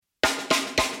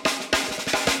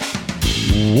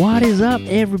What is up,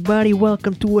 everybody?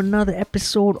 Welcome to another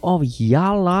episode of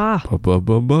Yala.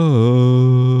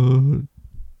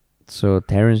 So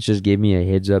Terrence just gave me a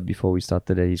heads up before we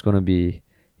started that he's gonna be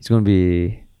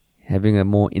having a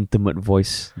more intimate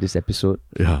voice this episode.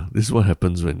 Yeah, this is what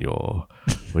happens when your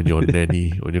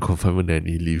confinement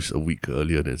nanny leaves a week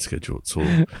earlier than scheduled. So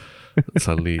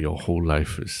suddenly your whole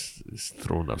life is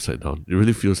thrown upside down. It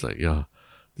really feels like,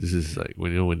 this is like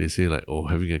when they say like, oh,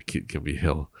 having a kid can be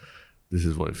hell. This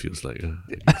is what it feels like.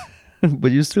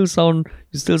 But you still sound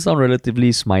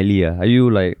relatively smiley. Have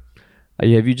you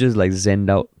just like zenned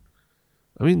out?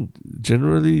 I mean,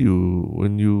 generally,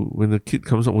 when the kid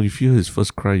comes up, when you feel his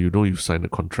first cry, you know you've signed a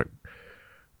contract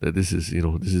that this is it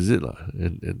lah.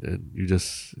 And you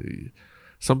just,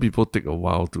 some people take a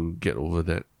while to get over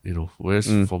that, Whereas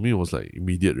for me it was like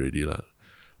immediate already lah.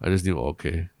 I just knew,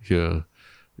 okay, here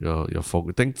you're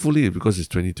thankfully because it's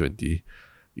 2020.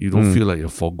 You don't feel like you're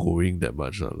foregoing that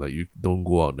much. Like you don't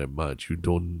go out that much. You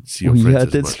don't see your friends as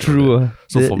much. Yeah, that's true.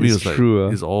 So for me, it's like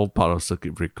it's all part of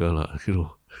circuit breaker,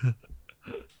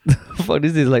 Fuck,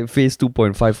 this is like phase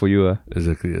 2.5 for you.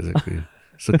 Exactly.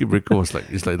 Circuit breaker was like,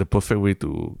 it's like the perfect way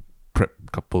to prep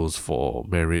couples for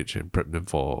marriage and prep them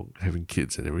for having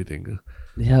kids and everything.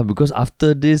 Yeah, because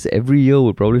after this, every year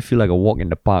will probably feel like a walk in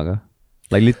the park.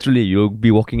 Like literally, you'll be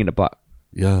walking in the park.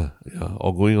 Yeah.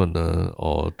 Or going on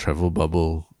or travel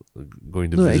bubble,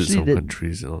 going to visit some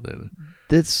countries and all that.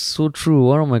 That's so true.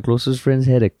 One of my closest friends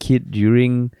had a kid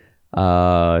during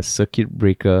circuit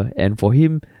breaker, and for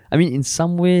him, I mean, in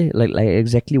some way, like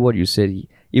exactly what you said,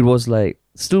 it was like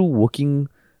still working,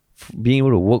 being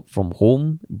able to work from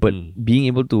home, but being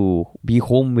able to be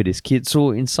home with his kids.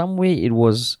 So in some way, there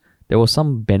was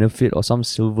some benefit or some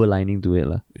silver lining to it.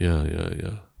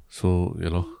 Yeah. So,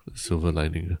 silver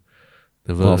lining.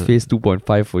 Phase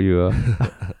 2.5 for you.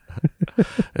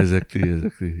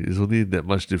 Exactly. It's only that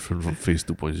much different from phase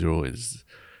 2.0.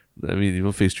 I mean,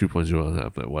 even phase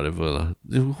 3.0, like whatever lah.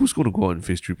 Who's going to go out in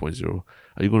phase 3.0?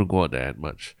 Are you going to go out that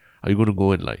much? Are you going to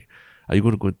go and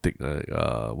take do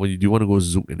you want to go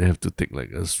Zouk and have to take like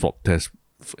a swab test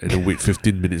and then wait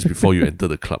 15 minutes before you enter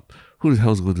the club? Who the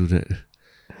hell's going to do that?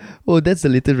 Oh, that's the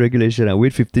latest regulation. I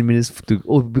wait 15 minutes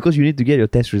because you need to get your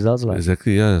test results.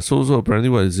 Exactly, yeah. So apparently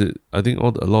what is it? I think a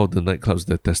lot of the nightclubs,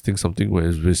 they're testing something where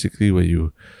it's basically where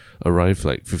you arrive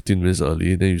like 15 minutes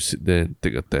early, then you sit there and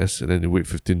take a test, and then you wait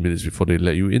 15 minutes before they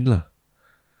let you in lah.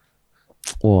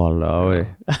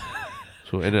 Walao.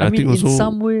 So and I think also in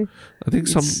some way, I think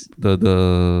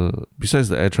the besides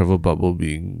the air travel bubble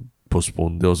being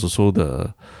postponed, there was also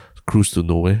the cruise to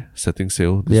nowhere setting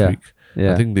sail this week.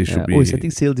 Yeah, I think they should be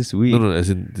setting sail this week. No, as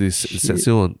in they set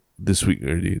sail on this week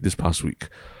already, this past week,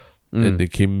 and they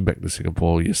came back to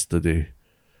Singapore yesterday,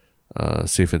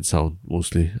 safe and sound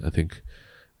mostly, I think.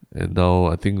 And now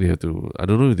I think they have to. I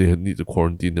don't know if they need to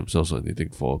quarantine themselves or anything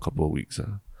for a couple of weeks.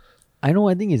 I know.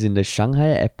 I think it's in the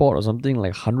Shanghai airport or something.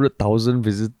 Like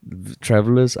 100,000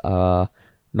 travelers are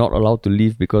not allowed to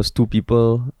leave because 2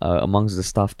 people amongst the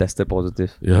staff tested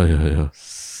positive. Yeah.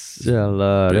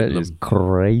 That is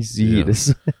crazy. Yeah.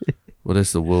 Well,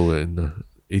 that's the world in the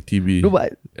ATB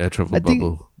air travel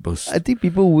bubble burst. I think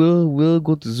people will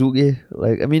go to Zouk.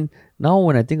 Like, I mean, now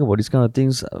when I think about these kind of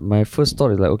things, my first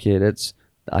thought is like, okay, there's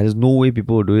no way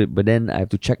people will do it. But then I have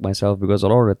to check myself because a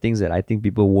lot of the things that I think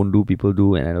people won't do, people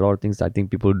do, and a lot of things I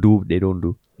think people do, they don't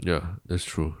do. Yeah, that's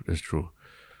true.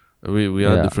 We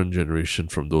are a different generation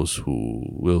from those who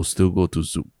will still go to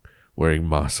Zouk wearing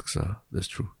masks. That's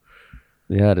true.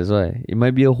 Yeah, that's why. It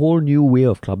might be a whole new way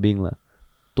of clubbing.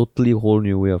 Totally whole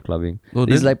new way of clubbing. No,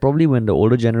 it's like probably when the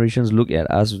older generations look at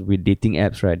us with dating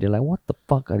apps, right? They're like, what the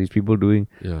fuck are these people doing?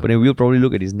 Yeah. But then we'll probably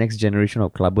look at this next generation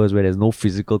of clubbers where there's no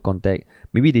physical contact.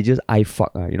 Maybe they just eye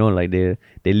fuck. Like they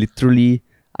literally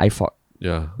eye fuck.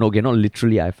 Yeah. No, okay, not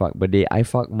literally eye fuck, but they eye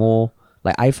fuck more.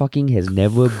 Like eye fucking has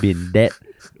never been that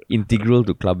integral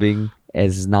to clubbing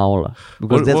as now,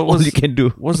 because that's all you can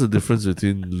do. What's the difference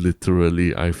between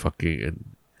literally eye fucking and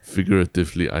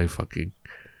figuratively eye fucking?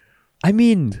 I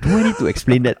mean, do I need to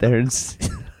explain that, Terrence?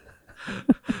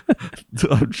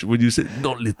 When you said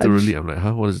not literally, I'm like,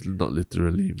 huh? What does not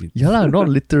literally mean? Yeah, not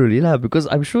literally, because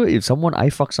I'm sure if someone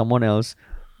eye fucks someone else,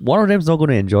 one of them's not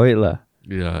going to enjoy it.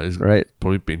 Yeah, it's right?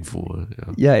 Probably painful.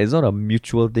 Yeah, it's not a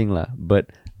mutual thing. But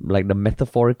like the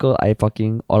metaphorical eye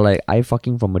fucking or like eye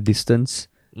fucking from a distance,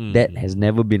 that has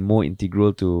never been more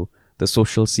integral to the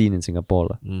social scene in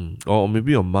Singapore. Or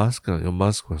maybe your mask. Your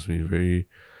mask must be very,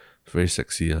 very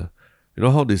sexy. You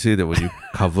know how they say that when you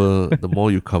cover, the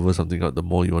more you cover something out, the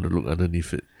more you want to look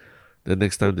underneath it. Then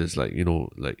next time there's like, it's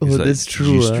like that's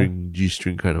true,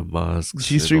 G-string kind of masks.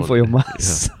 G-string for your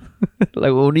mask.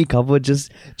 Like only cover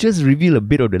just reveal a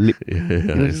bit of the lip.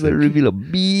 Just like reveal a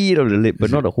bit of the lip,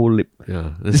 but not the whole lip.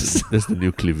 Yeah, that's the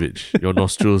new cleavage. Your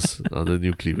nostrils are the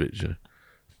new cleavage. Yeah.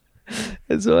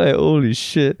 That's why, holy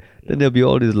shit. Then there'll be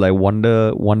all these like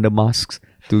wonder masks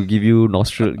to give your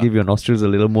nostrils a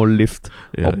little more lift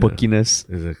or perkiness.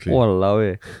 Exactly.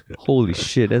 Walao eh. Holy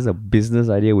shit, that's a business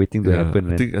idea waiting to happen,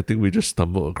 man. I think we just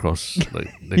stumbled across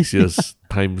like next year's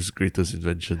Time's greatest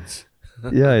inventions.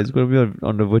 Yeah, it's gonna be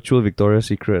on the virtual Victoria's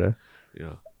Secret.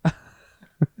 Yeah.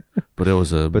 But that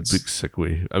was a big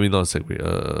segue. I mean, not a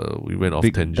segue. We went off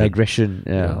Big tangent. digression,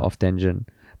 off tangent.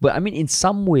 But I mean, in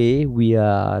some way, we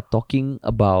are talking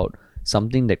about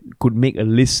something that could make a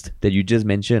list that you just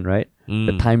mentioned, right?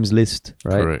 The Times list,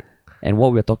 right? Correct. And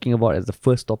what we're talking about as the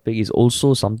first topic is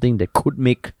also something that could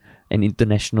make an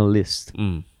international list.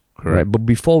 Correct. Right? But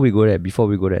before we go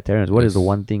there, Terrence, what is the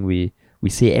one thing we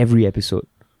say every episode?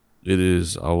 It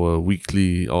is our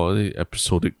weekly or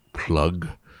episodic plug.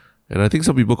 And I think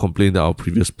some people complained that our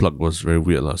previous plug was very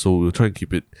weird. So we'll try and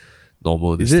keep it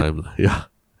normal this time. Yeah.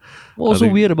 What's so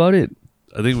weird about it?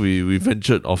 I think we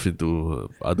ventured off into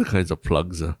other kinds of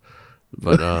plugs.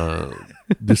 But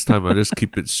this time I just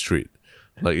keep it straight.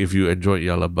 Like if you enjoyed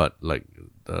YLB, like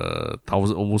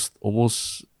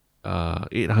almost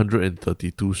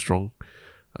 832 strong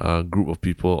group of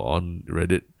people on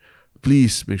Reddit,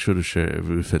 please make sure to share it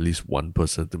with at least one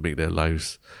person to make their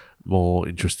lives more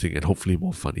interesting and hopefully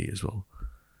more funny as well.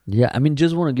 Yeah, I mean,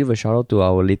 just want to give a shout out to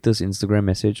our latest Instagram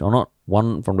message, or not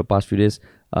one from the past few days.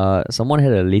 Someone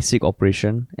had a LASIK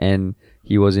operation and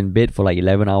he was in bed for like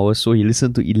 11 hours, so he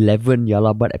listened to 11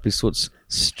 Yalabat episodes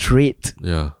straight.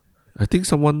 Yeah. I think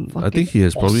he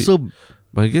has probably... Awesome.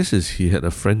 My guess is he had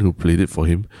a friend who played it for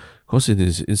him, because in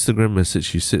his Instagram message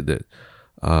he said that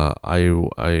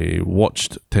I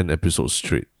watched 10 episodes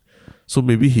straight. So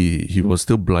maybe he was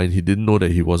still blind. He didn't know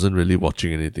that he wasn't really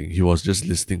watching anything. He was just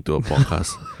listening to a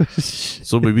podcast.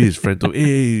 So maybe his friend told him,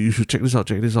 hey, you should check this out,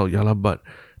 Yalabat.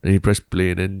 Then he pressed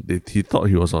play and then he thought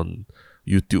he was on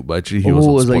YouTube, but actually he was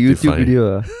on Spotify. It was a YouTube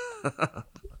video.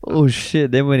 Oh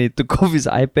shit. Then when he took off his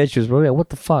iPad, she was probably like, what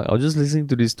the fuck? I was just listening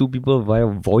to these two people via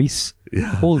voice.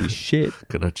 Yeah. Holy shit.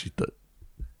 Kena cheated.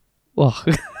 Wow.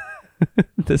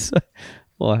 That's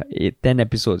why. 10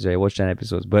 episodes. Yeah, I watched 10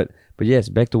 episodes. But yes,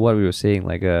 back to what we were saying,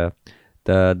 like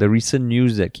the recent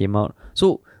news that came out.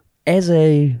 So as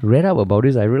I read up about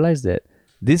this, I realized that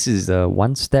this is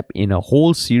one step in a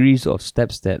whole series of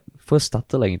steps that first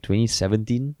started like in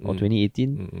 2017 or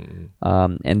 2018.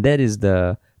 And that is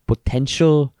the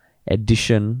potential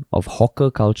addition of hawker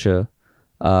culture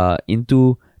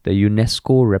into the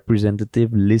UNESCO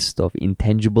representative list of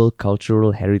intangible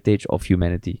cultural heritage of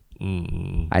humanity.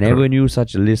 I never knew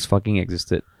such a list fucking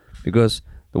existed, because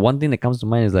the one thing that comes to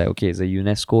mind is like, okay, it's a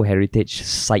UNESCO heritage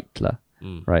site lah,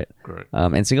 right? Correct.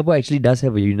 And Singapore actually does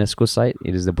have a UNESCO site.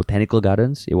 It is the Botanical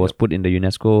Gardens. It was put in the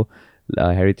UNESCO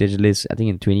heritage list, I think,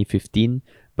 in 2015.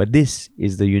 But this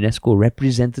is the UNESCO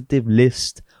representative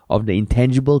list of the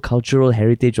intangible cultural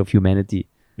heritage of humanity.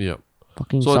 Yeah.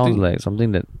 Fucking sounds like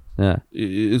something that... Yeah.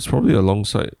 It's probably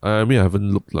alongside... I mean, I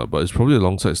haven't looked lah, but it's probably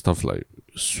alongside stuff like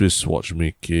Swiss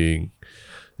watchmaking.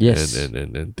 Yes.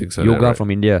 And things like yoga that, right?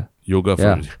 from India. Yoga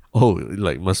from India. Oh,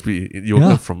 like must be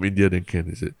yoga from India then can,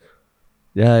 is it?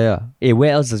 Yeah. Hey,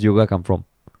 where else does yoga come from?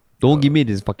 Don't give me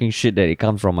this fucking shit that it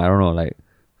comes from, I don't know, like,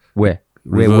 where?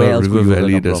 Where else River could yoga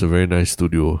Valley, come there's from? a very nice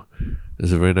studio.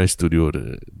 There's a very nice studio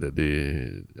that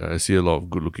they... I see a lot of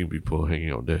good-looking people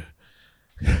hanging out there.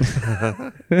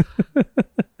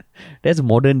 That's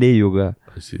modern day yoga.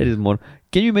 I see. That is modern.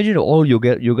 Can you imagine if all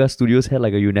yoga studios had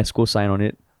like a UNESCO sign on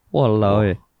it?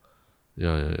 Walao, eh.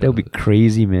 Yeah. That would be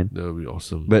crazy, man. That would be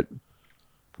awesome. But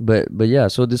yeah,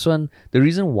 so this one, the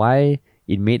reason why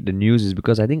it made the news is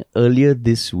because I think earlier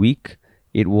this week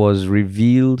it was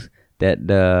revealed that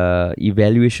the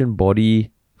evaluation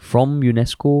body from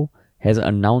UNESCO has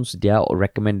announced their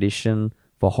recommendation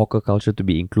for hawker culture to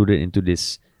be included into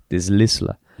this list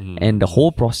lah. And the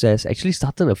whole process actually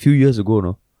started a few years ago,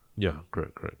 no? Yeah,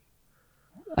 correct.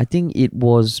 I think it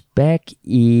was back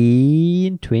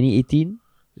in 2018.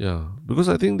 Yeah, because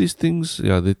I think these things,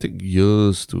 they take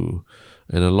years to,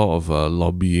 and a lot of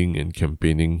lobbying and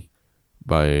campaigning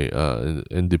by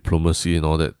and diplomacy and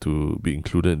all that to be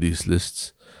included in these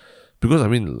lists. Because I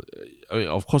mean,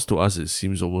 of course, to us it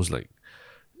seems almost like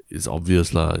it's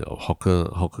obvious lah. Hawker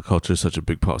culture is such a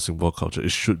big part of Singapore culture.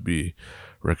 It should be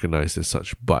recognized as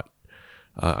such. But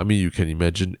I mean, you can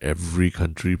imagine every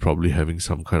country probably having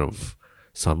some kind of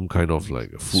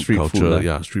like food Street culture,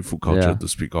 food, street food culture to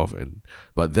speak of,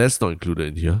 but that's not included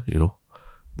in here, you know.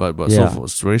 But Yeah.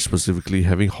 so very specifically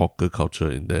having hawker culture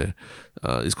in there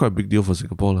is quite a big deal for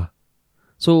Singapore lah.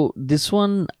 So this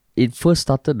one,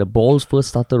 the balls first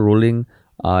started rolling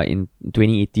in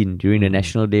 2018 during the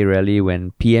National Day rally when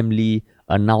PM Lee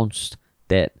announced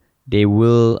that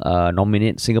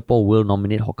Singapore will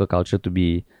nominate hawker culture to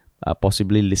be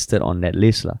possibly listed on that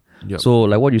list lah. Yep. So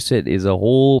like what you said is a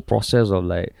whole process of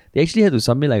like, they actually had to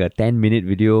submit like a 10-minute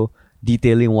video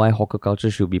detailing why hawker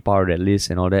culture should be part of that list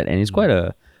and all that, and it's quite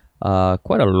a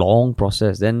long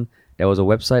process. Then there was a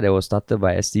website that was started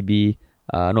by STB,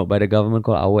 by the government,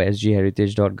 called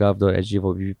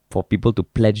oursgheritage.gov.sg for people to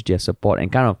pledge their support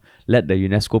and kind of let the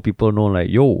UNESCO people know like,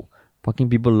 yo, fucking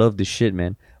people love this shit,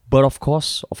 man. But of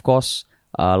course,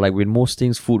 like with most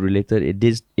things food related, it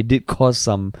did cause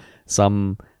some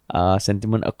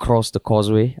sentiment across the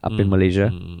causeway up in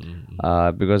Malaysia,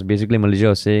 because basically Malaysia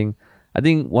was saying, I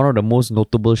think one of the most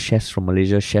notable chefs from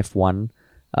Malaysia, Chef Wan,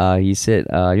 he said,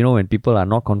 when people are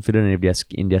not confident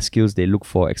in their skills, they look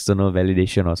for external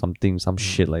validation or something, some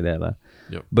shit like that.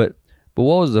 Yep. But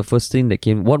what was the first thing that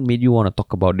came? What made you want to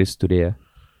talk about this today?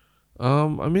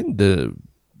 I mean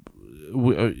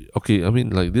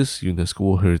like this UNESCO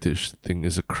World Heritage thing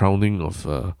is a crowning of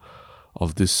the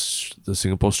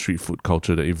Singapore street food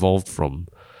culture that evolved from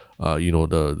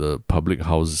the public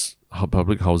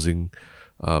housing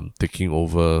taking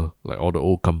over like all the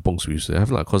old kampongs we used to have,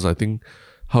 because I think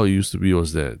how it used to be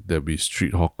was that there'd be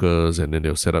street hawkers and then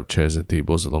they'll set up chairs and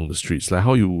tables along the streets, like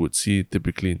how you would see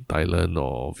typically in Thailand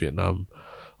or Vietnam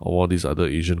or all these other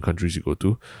Asian countries you go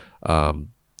to. And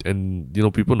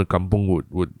people in the kampong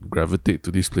would gravitate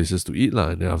to these places to eat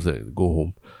and then after that go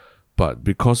home. But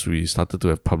because we started to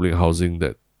have public housing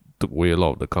that took away a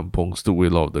lot of the kampongs, took away a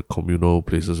lot of the communal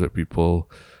places where people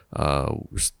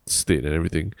stayed and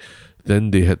everything,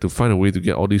 then they had to find a way to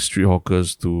get all these street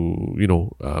hawkers to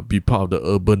be part of the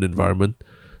urban environment.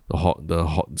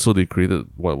 So they created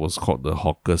what was called the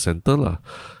hawker center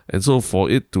and so for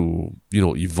it to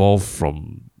evolve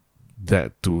from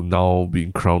that to now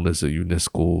being crowned as a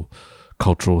UNESCO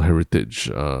cultural heritage,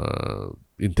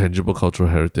 intangible cultural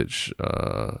heritage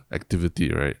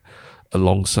activity, right?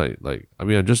 Alongside,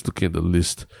 I'm just looking at the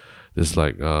list. There's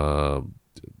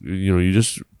you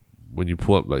just, when you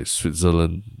pull up like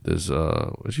Switzerland, there's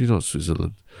actually not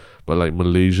Switzerland, but like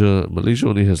Malaysia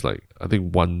only has like I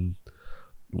think one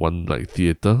like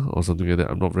theatre or something like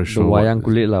that. I'm not very sure. The wayang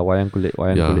kulit.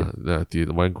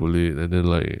 Theatre, wayang kulit, and then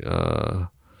like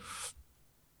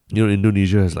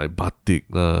Indonesia has like batik,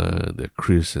 their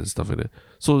kris and stuff like that.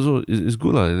 So it's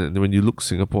good And when you look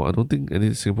Singapore, I don't think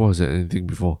Singapore has had anything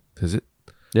before, has it?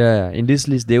 Yeah. In this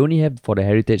list, they only have for the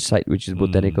heritage site, which is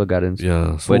Botanical Gardens.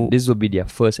 Yeah. But this will be their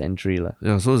first entry,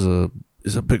 Yeah. So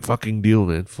it's a big fucking deal,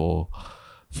 man, for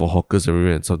hawkers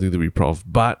everywhere and something to be proud of.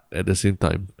 But at the same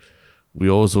time,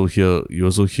 you also hear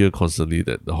constantly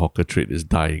that the hawker trade is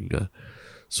dying.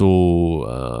 So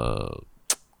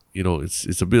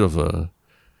it's a bit of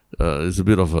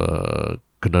a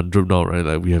conundrum now, right?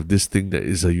 Like we have this thing that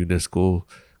is a UNESCO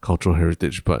cultural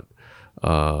heritage, but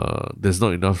there's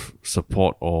not enough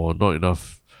support or not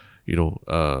enough,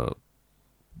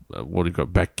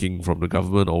 backing from the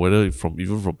government or whether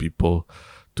even from people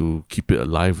to keep it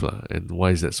alive, And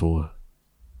why is that so?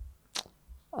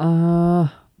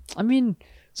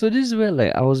 So this is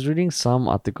where I was reading some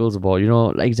articles about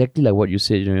exactly like what you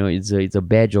said. It's a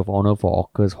badge of honor for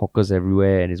hawkers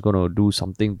everywhere, and it's gonna do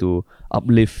something to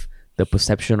uplift the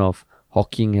perception of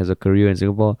hawking as a career in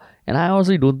Singapore. And I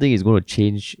honestly don't think it's gonna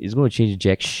change. It's gonna change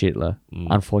jack shit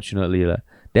Unfortunately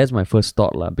that's my first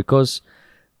thought because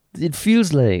it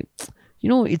feels like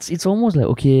it's almost like,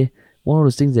 okay, one of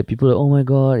those things that people are, oh my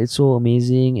god, it's so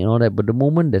amazing and all that. But the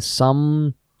moment there's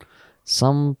some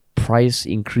price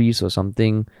increase or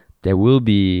something, there will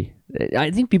be.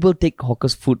 I think people take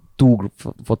hawkers' food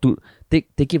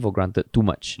take it for granted too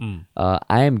much.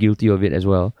 I am guilty of it as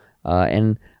well,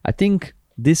 and I think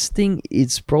this thing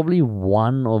is probably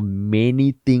one of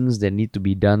many things that need to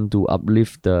be done to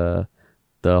uplift the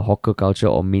hawker culture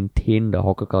or maintain the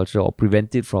hawker culture or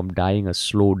prevent it from dying a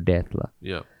slow death.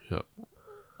 Yeah.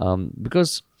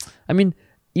 Because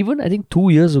even I think 2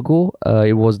 years ago,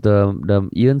 it was the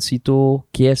Ian Sito,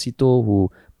 KS Sito,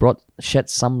 who shed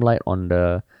some light on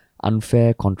the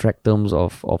unfair contract terms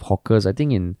of hawkers. I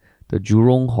think in the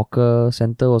Jurong Hawker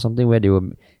Centre or something, where they were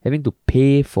having to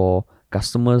pay for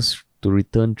customers to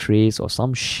return trays or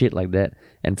some shit like that.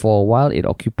 And for a while, it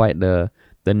occupied the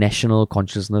national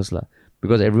consciousness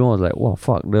because everyone was like, wow,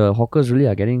 fuck, the hawkers really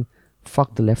are getting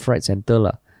fucked left, right,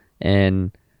 centre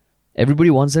and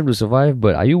everybody wants them to survive,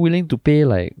 but are you willing to pay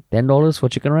like $10 for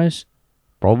chicken rice?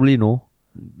 Probably no.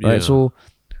 Yeah. Right? So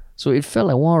it felt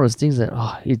like one of those things that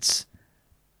it's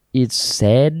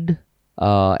sad.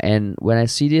 And when I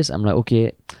see this, I'm like,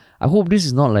 okay, I hope this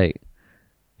is not like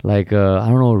I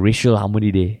don't know, racial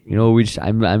harmony day, which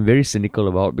I'm very cynical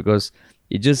about, because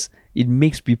it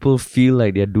makes people feel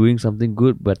like they're doing something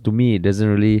good, but to me it doesn't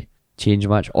really change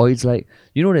much. Or it's like,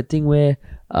 that thing where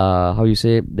how you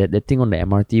say that thing on the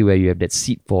MRT where you have that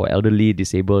seat for elderly,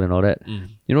 disabled and all that.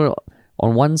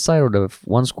 On one side of the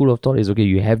one school of thought is, okay,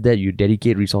 you have that, you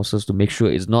dedicate resources to make sure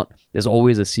there's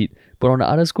always a seat. But on the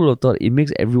other school of thought, it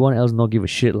makes everyone else not give a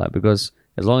shit, because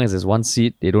as long as there's one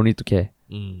seat, they don't need to care.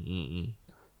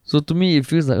 So to me, it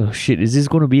feels like, oh shit, is this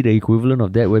going to be the equivalent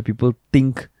of that, where people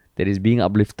think that it's being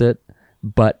uplifted,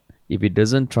 but if it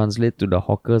doesn't translate to the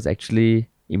hawkers actually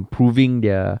improving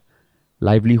their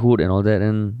livelihood and all that,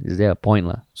 then is there a point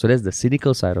lah? So that's the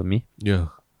cynical side of me. Yeah.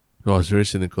 No, it's very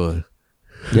cynical.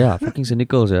 Yeah, fucking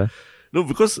cynical, yeah. No,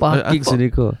 because fucking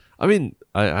cynical. I mean,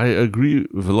 I agree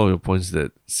with a lot of your points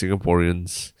that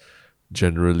Singaporeans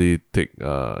generally take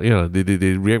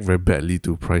they react very badly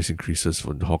to price increases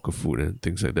for hawker food and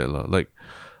things like that lah. Like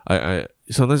I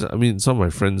sometimes, I mean, some of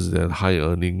my friends, they're high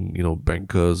earning,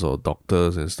 bankers or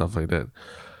doctors and stuff like that,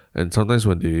 and sometimes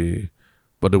when we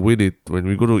go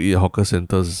to eat at hawker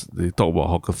centers, they talk about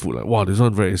hawker food like, wow, this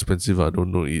one very expensive, I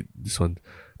don't know eat this one.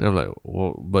 Then I'm like,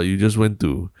 well, but you just paid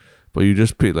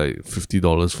like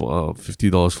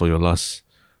 $50 for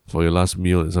your last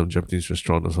meal in some Japanese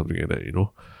restaurant or something like that,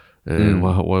 And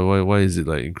why is it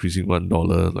like increasing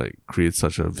 $1 like creates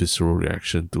such a visceral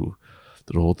reaction to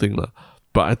the whole thing lah?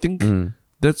 But I think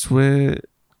that's where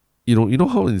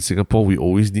how in Singapore we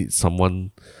always need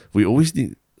some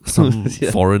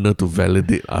foreigner to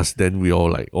validate us. Then we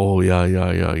all like, oh yeah,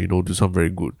 do something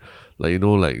very good. Like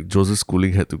Joseph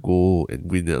Schooling had to go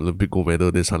and win the Olympic gold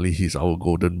medal. Then suddenly he's our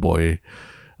golden boy.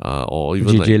 Or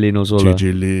even JJ Lin also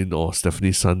JJ Lin or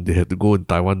Stephanie Sun, they had to go in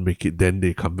Taiwan, make it, then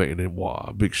they come back and then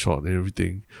wow, big shot and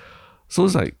everything. So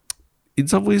it's like, in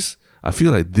some ways, I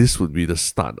feel like this would be the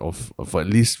start of at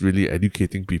least really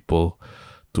educating people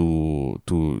to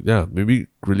maybe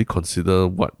really consider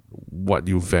what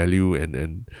you value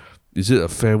and is it a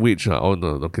fair wage? Oh no,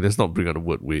 okay, let's not bring out the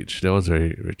word wage. That was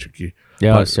very, very tricky.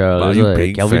 Yeah, but are you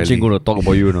paying Calvin Ching going to talk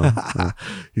about you now?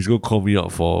 He's going to call me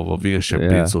out for being a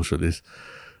champagne socialist.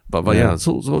 But yeah,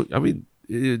 so I mean,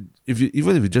 even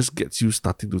if it just gets you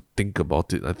starting to think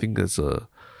about it, I think it's a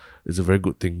very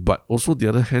good thing. But also on the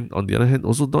other hand,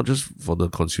 also not just for the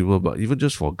consumer, but even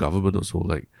just for government also,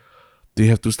 like they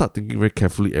have to start thinking very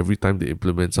carefully every time they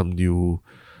implement some new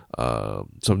what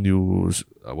do you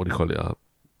call it?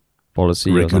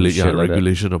 Policy,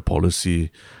 regulation or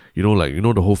policy.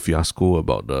 The whole fiasco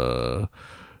about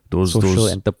those social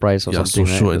enterprise or something,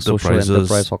 social right? enterprises, social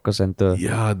enterprise hawker center.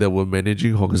 Yeah, that were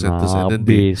managing hawker centers, and then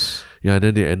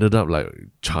they ended up like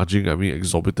charging,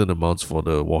 exorbitant amounts for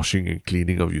the washing and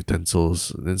cleaning of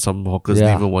utensils. And then some hawkers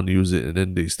didn't even want to use it, and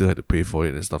then they still had to pay for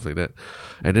it and stuff like that.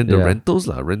 And then the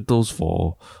rentals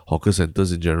for hawker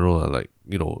centers in general are like,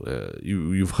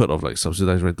 you've heard of like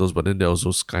subsidized rentals, but then there are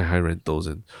also sky high rentals,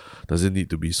 and doesn't need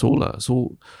to be so lah.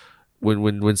 So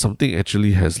when something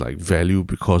actually has like value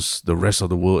because the rest of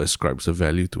the world ascribes a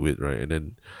value to it, right?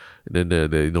 And then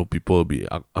the people will be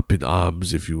up in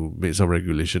arms if you made some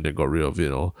regulation that got rid of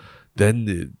it, or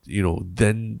then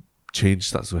then change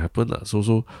starts to happen lah.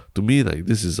 So to me, like,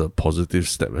 this is a positive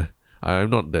step. I'm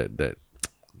not that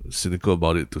cynical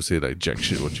about it to say like jack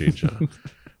shit will change.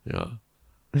 Yeah.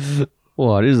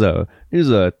 Wow, this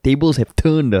is tables have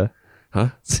turned. Huh?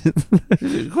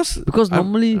 Because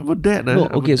normally I'm a dad. I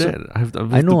have to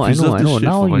I know.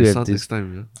 Now you have this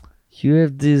time. You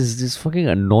have this fucking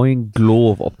annoying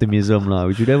glow of optimism lah,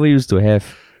 which you never used to have.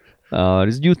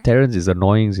 This new Terrence is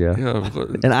annoying, yeah.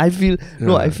 And I feel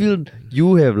I feel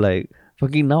you have like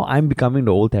fucking now I'm becoming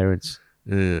the old Terrence.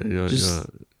 Yeah,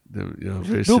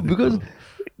 very cynical.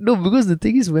 Because the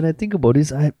thing is, when I think about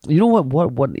this,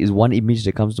 what is one image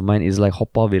that comes to mind is like Haw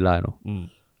Par Villa,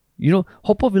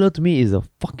 Haw Par Villa to me is a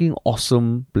fucking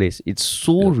awesome place. It's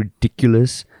so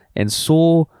ridiculous and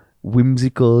so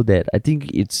whimsical that I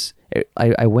think it's...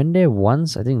 I went there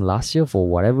once, I think last year for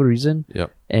whatever reason,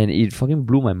 and it fucking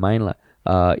blew my mind.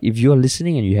 If you're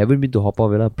listening and you haven't been to Haw Par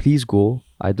Villa, please go.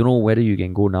 I don't know whether you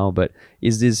can go now, but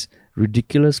it's this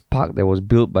ridiculous park that was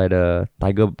built by the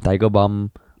Tiger Balm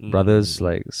brothers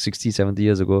like 60, 70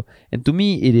 years ago. And to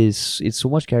me, it's so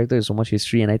much character, it's so much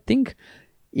history, and I think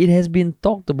it has been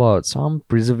talked about some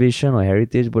preservation or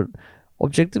heritage, but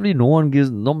objectively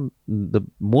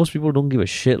most people don't give a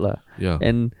shit lah. Yeah.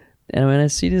 And when I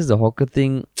see this, the hawker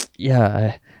thing,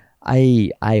 I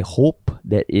hope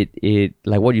that it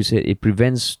like what you said, it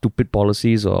prevents stupid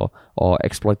policies or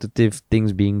exploitative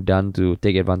things being done to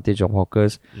take advantage of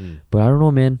hawkers. But I don't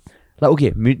know, man. Like,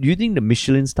 okay, do you think the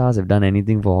Michelin stars have done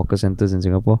anything for hawker centers in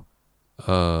Singapore?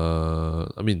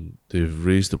 I mean, they've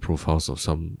raised the profiles of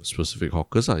some specific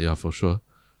hawkers. Yeah, for sure.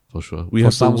 For sure. We For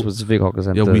have some specific hawker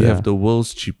center. we have the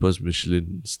world's cheapest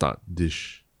Michelin start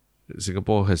dish.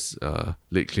 Singapore has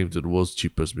laid claim to the world's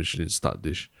cheapest Michelin start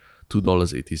dish.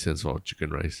 $2.80 for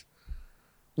chicken rice.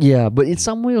 Yeah, but in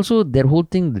some way also that whole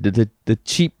thing, the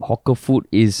cheap hawker food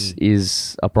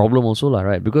is a problem also lah,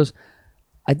 right? Because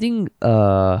I think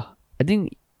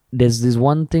there's this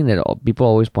one thing that people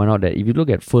always point out, that if you look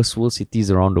at first world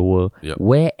cities around the world, Yep.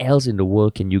 where else in the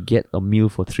world can you get a meal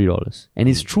for $3? And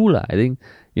it's true lah. I think,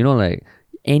 you know, like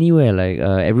anywhere, like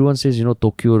everyone says, you know,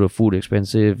 Tokyo the food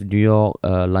expensive, New York,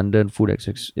 London food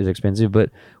is expensive, but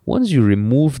once you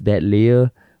remove that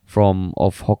layer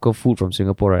of hawker food from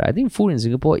Singapore, right, I think food in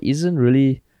Singapore isn't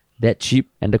really that cheap,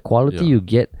 and the quality you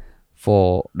get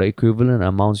for the equivalent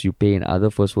amounts you pay in other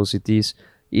first world cities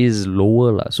is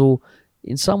lower lah. So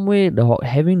in some way,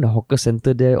 having the hawker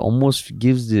center there almost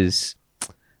gives this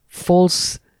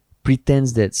false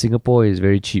pretense that Singapore is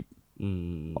very cheap,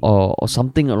 or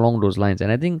something along those lines.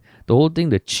 And I think the whole thing,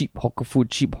 the cheap hawker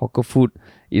food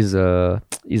is a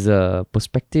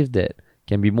perspective that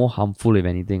can be more harmful, if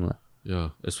anything lah. Yeah,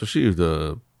 especially if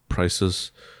the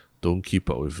prices don't keep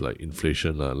up with like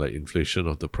inflation, like inflation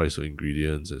of the price of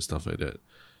ingredients and stuff like that.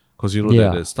 Because you know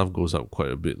that stuff goes up quite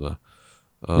a bit. But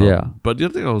the other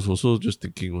thing I was also just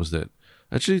thinking was that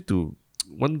actually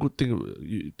one good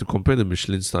thing to compare the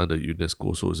Michelin star and the UNESCO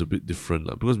also is a bit different.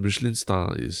 Because Michelin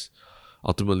star is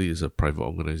ultimately a private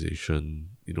organization,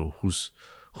 you know, who's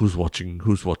watching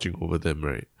over them,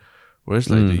 right? Whereas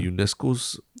like the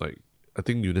UNESCO's, like, I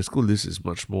think UNESCO list is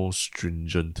much more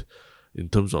stringent in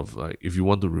terms of like if you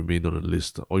want to remain on the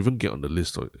list or even get on the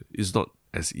list, it's not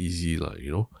as easy, like, you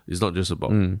know. It's not just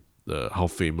about how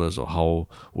famous or how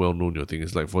well known your thing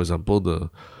is. Like, for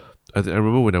example, I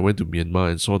remember when I went to Myanmar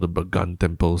and saw the Bagan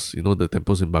temples. You know, the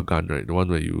temples in Bagan, right? The one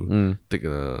where you take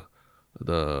the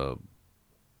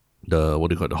what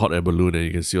do you call it, the hot air balloon, and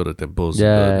you can see all the temples in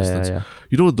the distance. Yeah.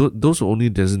 You know, those were only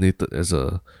designated as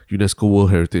a UNESCO World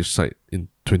Heritage Site in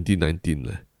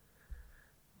 2019.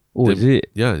 Oh, is it?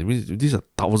 Yeah, I mean, these are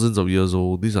thousands of years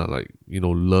old. These are like, you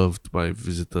know, loved by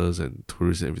visitors and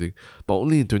tourists and everything. But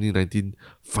only in 2019,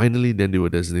 finally, then they were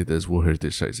designated as World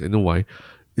Heritage Sites. And you know why?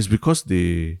 It's because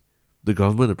the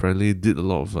government apparently did a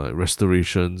lot of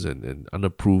restorations and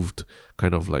unapproved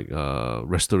kind of like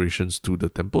restorations to the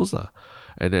temples,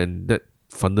 and then that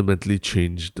fundamentally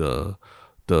changed what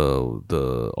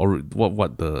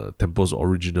the temples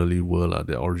originally were,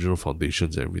 their original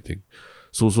foundations and everything.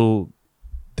 So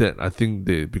that, I think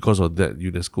because of that,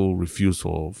 UNESCO refused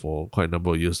for quite a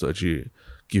number of years to actually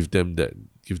give them that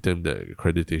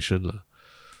accreditation.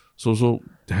 So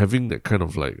having that kind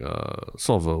of like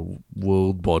sort of a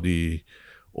world body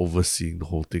overseeing the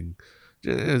whole thing,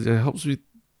 it helps me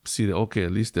see that, okay,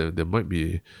 at least there might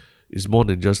be, it's more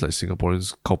than just like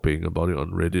Singaporeans copying about it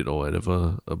on Reddit or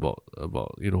whatever about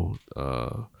you know,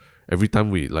 every time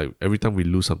we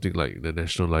lose something like the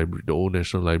National Library, the old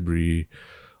National Library,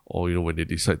 or you know, when they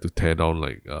decide to tear down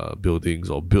like buildings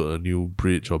or build a new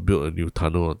bridge or build a new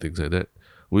tunnel or things like that,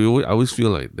 I always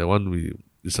feel like that one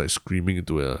it's like screaming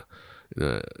into a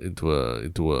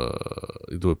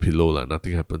pillow, like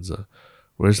nothing happens.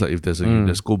 Whereas like if there's a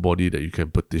UNESCO body that you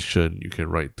can petition, you can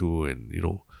write to, and you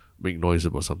know, make noise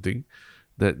about something,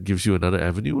 that gives you another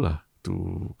avenue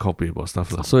to complain about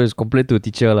stuff. So it's complain to a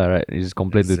teacher, right? It's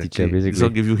complain to a teacher, basically. It's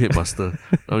not give you headmaster.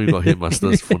 Now you got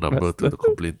headmaster's phone number to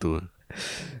complain to.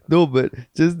 No, but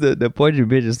just the point you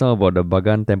made just now about the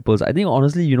Bagan temples, I think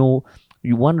honestly, you know,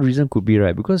 one reason could be,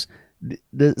 right, because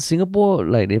the Singapore,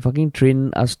 like, they fucking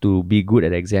train us to be good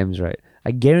at exams, right?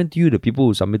 I guarantee you the people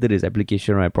who submitted this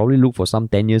application, right, probably look for some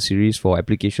 10-year series for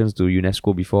applications to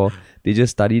UNESCO before. They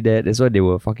just studied that. That's why they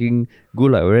were fucking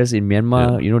good. Like, whereas in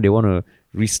Myanmar, you know, they want to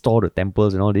restore the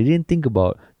temples and all. They didn't think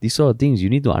about these sort of things. You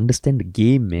need to understand the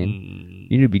game, man.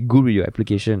 You need to be good with your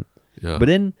application. Yeah. But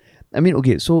then, I mean,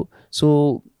 okay, so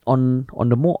on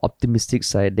the more optimistic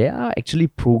side, there are actually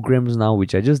programs now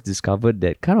which I just discovered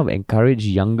that kind of encourage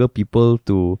younger people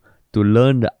to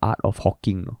learn the art of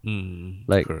hawking.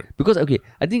 Like, correct. Because okay,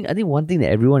 I think one thing that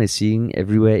everyone is seeing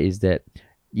everywhere is that,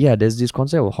 yeah, there's this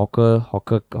concept of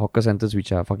hawker centers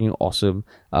which are fucking awesome.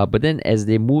 But then as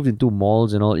they move into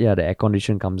malls and all, yeah, the air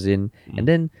condition comes in, and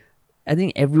then I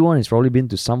think everyone has probably been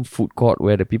to some food court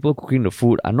where the people cooking the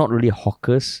food are not really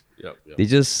hawkers. Yep. They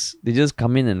just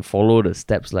come in and follow the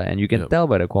steps, and you can tell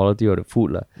by the quality of the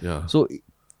food. Yeah. So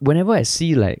whenever I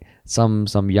see like some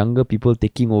younger people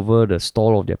taking over the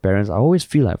stall of their parents, I always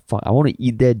feel like, fuck, I want to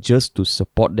eat there just to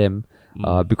support them,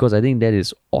 because I think that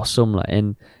is awesome.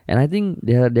 And I think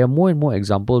there are more and more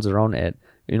examples around at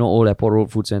Old Airport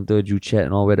Road Food Centre, Joo Chat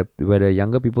and all, where the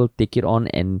younger people take it on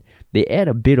and they add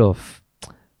a bit of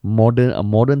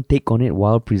modern take on it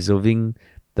while preserving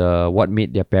what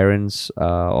made their parents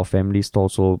or family stall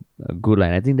so good.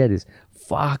 And I think that is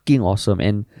fucking awesome.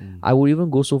 And I would even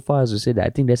go so far as to say that I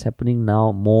think that's happening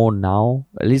more now,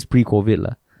 at least pre-COVID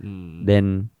lah.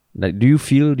 Then, like, do you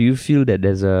feel that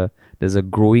there's a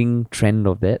growing trend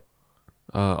of that?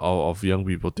 Of young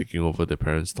people taking over their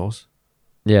parents' stalls?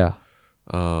 Yeah.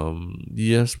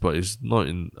 Yes, but it's not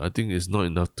I think it's not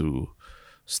enough to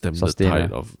stem the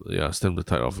tide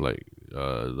of like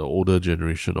the older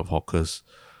generation of hawkers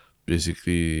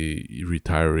basically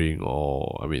retiring,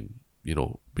 or I mean,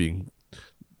 being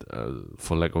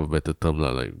for lack of a better term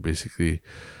lah, like basically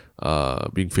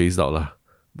being phased out lah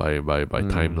by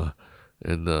time lah.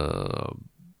 And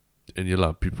yeah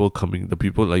lah, the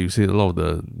people like you say, a lot of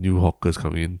the new hawkers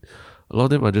coming in, a lot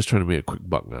of them are just trying to make a quick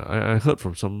buck. I heard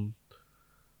from some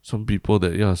people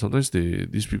that sometimes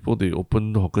these people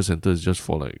open hawker centers just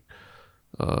for like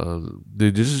they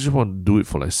just want to do it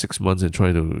for like 6 months and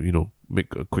try to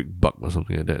make a quick buck or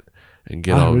something like that and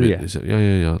get out really? of it. They said,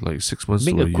 like 6 months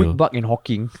make to a quick year. buck in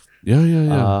hawking.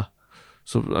 Yeah.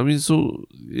 So I mean, so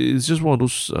it's just one of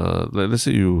those like, let's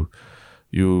say you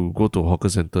go to a hawker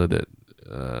center that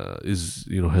is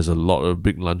has a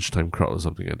big lunchtime crowd or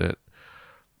something like that.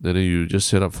 Then you just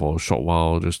set up for a short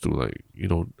while just to like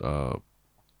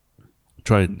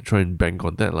try and bank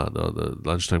on that lah, the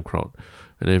lunchtime crowd.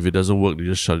 And then if it doesn't work, you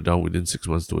just shut it down within 6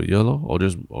 months to a year lor, or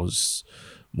just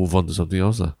move on to something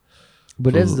else lah.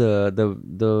 But that's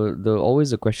the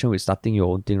always the question with starting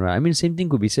your own thing, right? I mean, same thing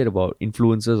could be said about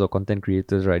influencers or content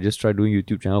creators, right? Just try doing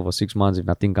YouTube channel for 6 months. If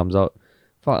nothing comes out,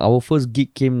 fuck, our first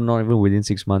gig came not even within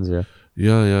 6 months.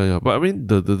 Yeah. But I mean,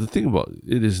 the thing about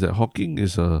it is that hawking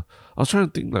is I was trying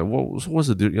to think like what's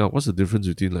the difference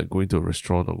between like going to a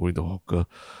restaurant or going to a hawker.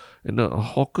 And a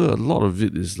hawker, a lot of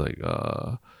it is like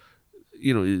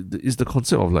it's the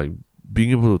concept of like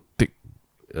being able to take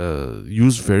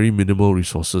use very minimal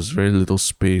resources, very little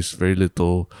space, very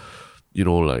little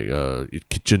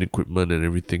kitchen equipment and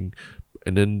everything,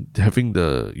 and then having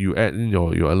you add in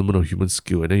your element of human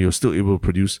skill, and then you're still able to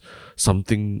produce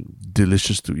something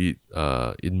delicious to eat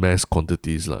in mass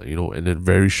quantities in a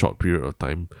very short period of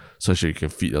time, such that you can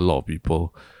feed a lot of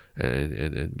people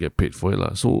and get paid for it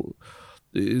lah. So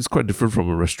it's quite different from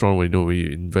a restaurant where you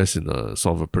invest in a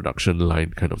sort of a production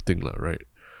line kind of thing lah, right?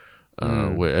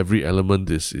 Where every element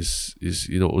is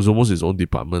almost its own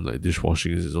department. Like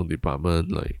dishwashing is its own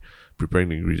department, like preparing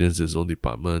the ingredients is its own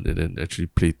department, and then actually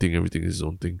plating everything is its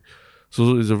own thing.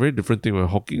 So it's a very different thing. Where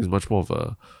hawking is much more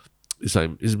of it's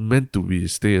meant to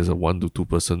stay as a 1 to 2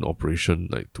 person operation,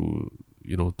 like to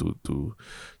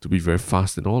be very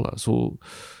fast and all lah. So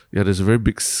yeah, there's a very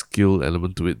big skill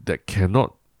element to it that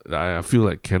I feel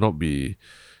like cannot be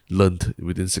learned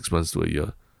within 6 months to a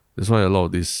year. That's why a lot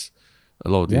of these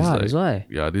that's why.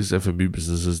 These F&B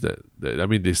businesses that I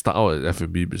mean, they start out as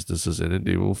F&B businesses and then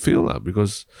they will fail lah,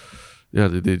 because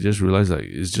they just realize like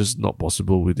it's just not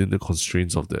possible within the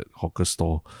constraints of that hawker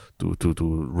store to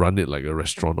run it like a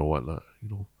restaurant or what lah.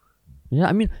 Yeah,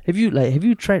 I mean, have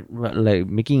you tried like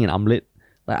making an omelette?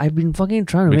 Like, I've been fucking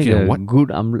trying to make a good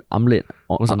omelette.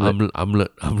 What's an omelette?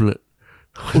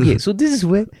 Okay, so this is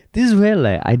where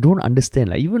like I don't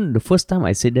understand. Like, even the first time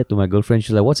I said that to my girlfriend,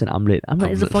 she's like, "What's an omelette?" I'm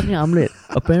like, "It's a fucking omelette."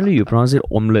 Apparently, you pronounce it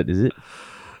omelette, is it?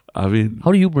 I mean,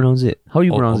 how do you pronounce it?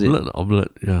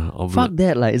 Omelette, yeah. Omelette. Fuck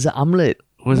that, like, it's an omelette.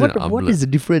 What is the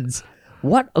difference?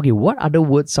 What other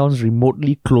word sounds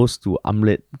remotely close to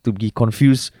omelette to be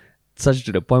confused such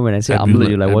to the point when I say omelette,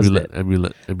 you're like, what's that?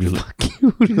 Amulet. Fuck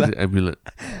you. Like, amulet.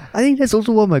 I think that's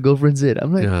also what my girlfriend said.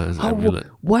 I'm like, yeah, it's amulet.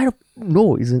 Why?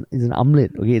 No, it's an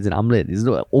omelette. Okay, it's an omelette. It's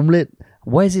not an omelette.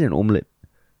 Why is it an omelette?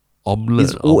 Omelette.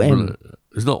 It's O-M.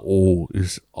 It's not O.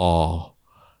 It's R.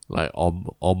 Like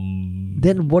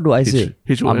Then what do I say?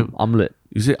 H-O-M. Omelette.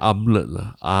 You say omelette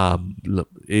lah. Omelette.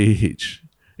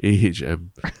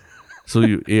 A-H-M. So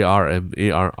you A-R-M.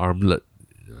 A-R armlet.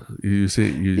 You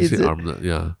say armlet.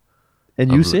 Yeah.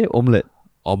 And you say omelette.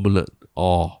 Omelette.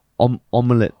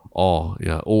 Omelette.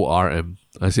 Yeah. O-R-M.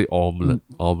 I say omelette.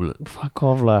 Omelette. Fuck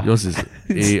off lah. Yours is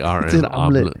A-R-M. It's an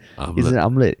omelette. It's an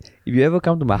omelette. If you ever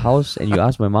come to my house and you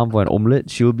ask my mom for an omelette,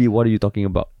 she'll be, what are you talking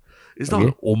about? It's not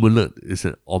an omelette. It's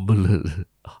an omelette.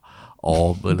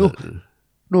 Omelette.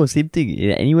 No, same thing.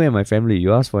 Anywhere in my family,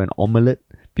 you ask for an omelette,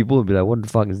 people will be like, what the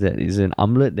fuck is that? Is it an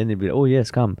omelette? Then they'll be like, oh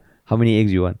yes, come. How many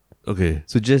eggs you want? Okay.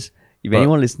 So just, if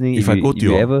anyone listening, if I want to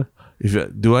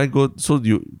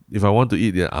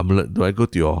eat the omelette, do I go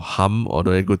to your hum or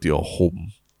do I go to your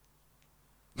home?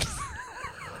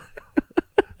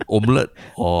 Omelette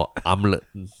or omelette?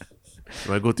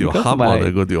 Do I go to your Because hum or do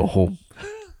I go to your home?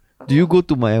 Do you go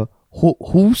to my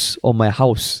house or my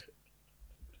house?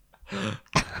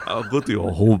 I'll go to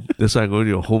your home. That's why I go to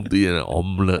your home to eat an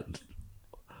omelette.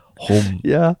 Home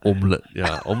Yeah. omelette.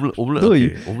 Yeah. Omelette. No,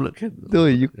 Okay. Omelette can. No,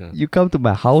 Yeah. you come to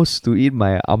my house to eat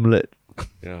my omelette.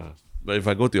 Yeah. But if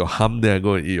I go to your hum, then I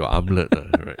go and eat your omelette.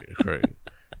 Right. Correct.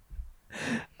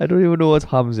 I don't even know what's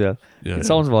hums, yeah. Yeah. It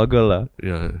sounds vulgar, lah.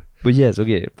 Yeah. But yes,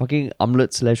 okay. Fucking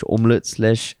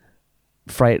omelette/omelette/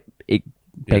 fried egg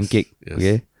pancake. Yes.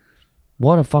 Okay.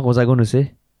 What the fuck was I going to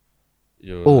say?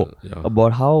 Yeah.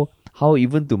 About how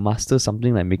even to master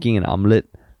something like making an omelette,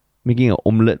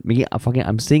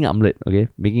 I'm saying omelette, okay?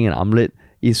 Making an omelette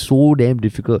is so damn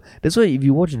difficult. That's why if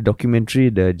you watch the documentary,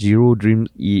 the Jiro Dreams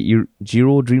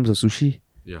of Sushi,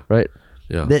 Yeah. right?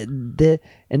 Yeah. That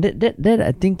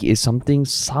I think is something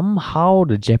somehow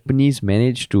the Japanese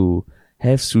managed to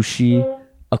have sushi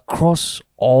across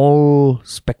all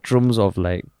spectrums of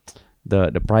like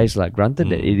the price. Like granted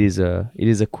that it is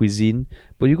a cuisine,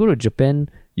 but you go to Japan,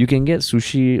 you can get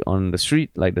sushi on the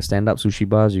street, like the stand-up sushi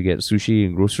bars. You get sushi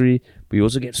in grocery, but you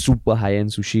also get super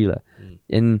high-end sushi,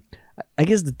 And I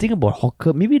guess the thing about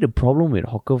hawker, maybe the problem with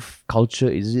hawker culture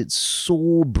is it's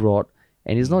so broad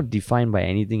and it's not defined by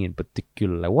anything in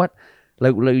particular. Like what,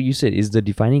 like you said, is the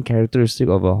defining characteristic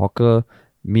of a hawker,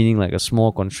 meaning like a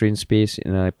small constrained space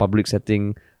in a public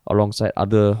setting alongside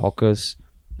other hawkers.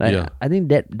 Yeah. I think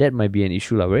that might be an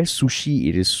issue. Whereas sushi,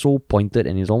 it is so pointed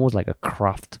and it's almost like a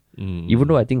craft. Even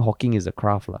though I think hawking is a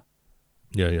craft.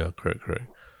 Yeah, correct.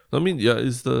 I mean, yeah,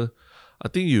 I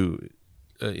think you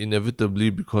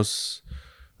inevitably, because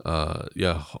when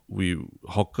you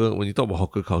talk about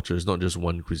hawker culture, it's not just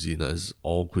one cuisine, it's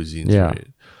all cuisines, right?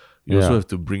 You also have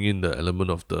to bring in the element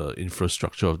of the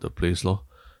infrastructure of the place,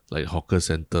 like hawker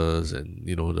centers and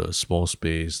the small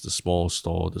space, the small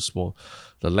store,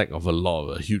 the lack of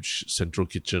a huge central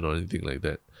kitchen or anything like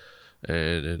that,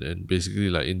 and basically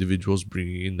like individuals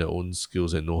bringing in their own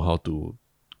skills and know how to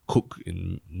cook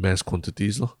in mass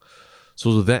quantities,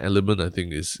 So that element I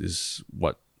think is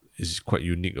what is quite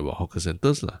unique about hawker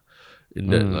centers, In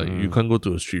that like you can't go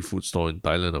to a street food store in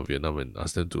Thailand or Vietnam and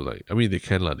ask them to they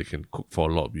can cook for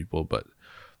a lot of people, but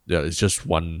yeah, it's just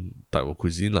one type of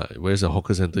cuisine, Whereas a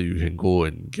hawker center, you can go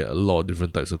and get a lot of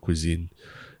different types of cuisine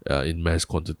in mass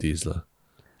quantities,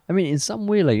 I mean, in some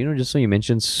way, just so you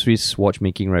mentioned Swiss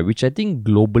watchmaking, right? Which I think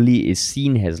globally is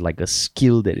seen as like a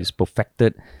skill that is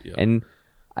perfected. Yeah. And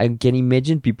I can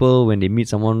imagine people when they meet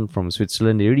someone from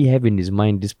Switzerland, they already have in his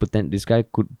mind this guy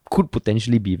could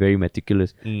potentially be very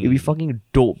meticulous. It'd be fucking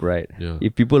dope, right? Yeah.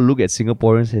 If people look at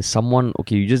Singaporeans as someone,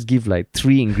 okay, you just give like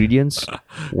 3 ingredients,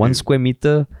 1 square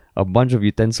meter, a bunch of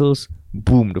utensils,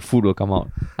 boom, the food will come out.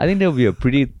 I think that would be a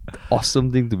pretty awesome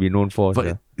thing to be known for.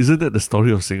 But isn't that the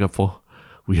story of Singapore?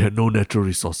 We had no natural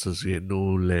resources, we had no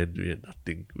land, we had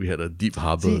nothing. We had a deep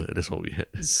harbour, that's what we had.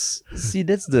 See,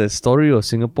 that's the story of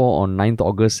Singapore on 9th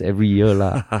August every year.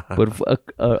 But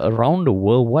around the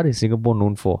world, what is Singapore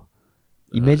known for?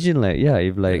 Imagine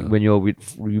when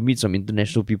you meet some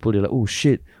international people, they're like, oh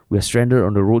shit, we're stranded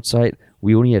on the roadside.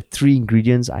 We only have 3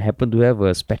 ingredients. I happen to have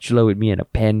a spatula with me and a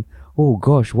pan. Oh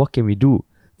gosh, what can we do?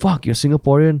 Fuck, you're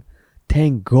Singaporean.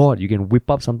 Thank God you can whip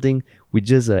up something with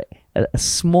just a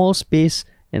small space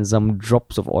and some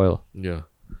drops of oil. Yeah.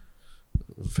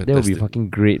 Fantastic. That would be fucking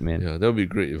great, man. Yeah, that would be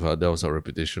great if that was our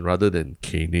reputation, rather than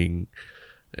caning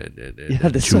and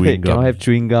that's chewing why gum. Cannot have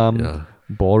chewing gum.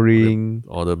 Boring.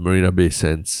 Or the Marina Bay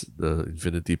Sands, the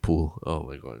infinity pool. Oh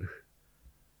my god.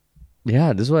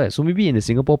 Yeah, that's why. So maybe in the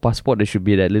Singapore passport there should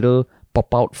be that little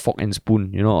pop-out fork and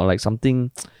spoon, or like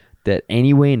something that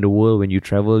anywhere in the world when you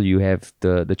travel you have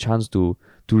the chance to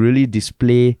really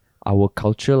display our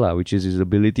culture, which is his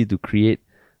ability to create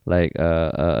like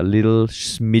a little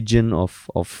smidgen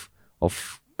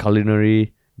of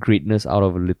culinary greatness out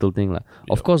of a little thing.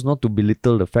 Of course, not to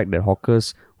belittle the fact that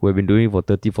hawkers who have been doing it for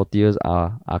 30-40 years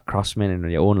are craftsmen in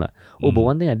their own. But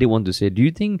one thing I did want to say, do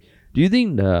you think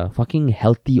the fucking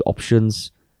healthy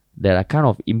options that are kind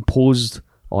of imposed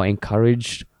or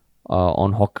encouraged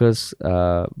on hawkers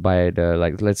by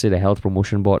the let's say the health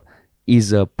promotion board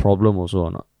is a problem also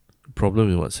or not?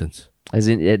 Problem in what sense? As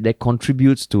in that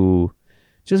contributes to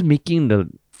just making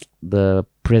the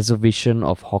preservation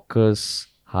of hawkers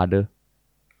harder.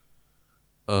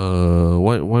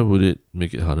 Why would it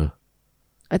make it harder?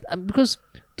 Because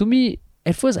to me,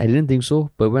 at first I didn't think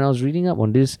so, but when I was reading up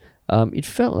on this, it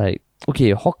felt like,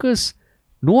 okay, hawkers,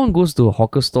 no one goes to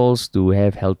hawker stalls to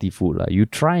have healthy food. You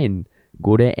try and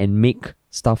go there and make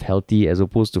stuff healthy as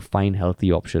opposed to find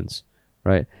healthy options.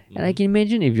 right? And I can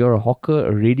imagine if you're a hawker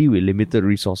already with limited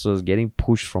resources, getting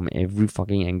pushed from every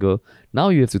fucking angle. Now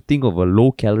you have to think of a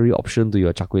low calorie option to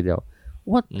your char kway teow.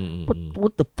 What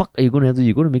the fuck are you gonna have to do?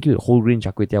 You're gonna make it a whole grain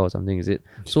char kway teow or something, is it?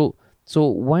 So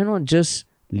why not just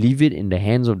leave it in the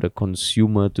hands of the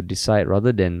consumer to decide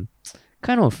rather than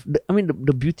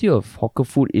the beauty of hawker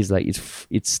food is like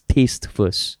it's taste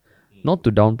first. Not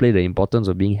to downplay the importance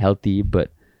of being healthy,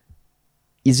 but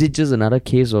is it just another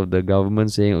case of the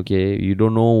government saying, okay, you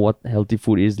don't know what healthy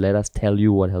food is, let us tell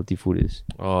you what healthy food is?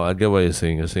 Oh, I get what you're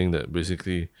saying. You're saying that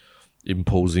basically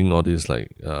imposing all these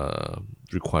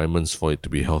requirements for it to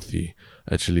be healthy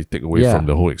actually take away from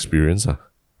the whole experience.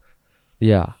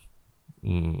 Yeah. I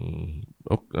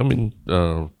mean,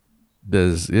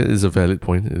 it's a valid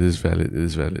point. It is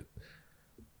valid.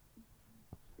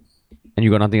 And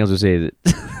you got nothing else to say, is it?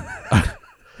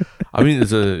 I mean,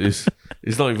 it's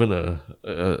not even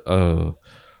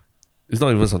it's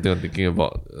not even something I'm thinking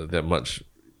about that much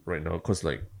right now. Cause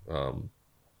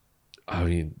I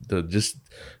mean,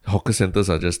 hawker centers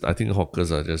are just. I think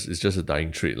hawkers are just. It's just a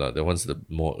dying trade, lah. That one's the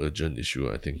more urgent issue.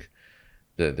 I think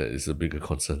that is a bigger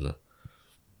concern, lah.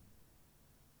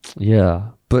 Yeah,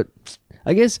 but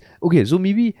I guess okay. So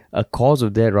maybe a cause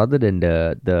of that, rather than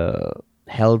the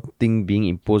health thing being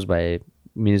imposed by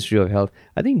Ministry of Health,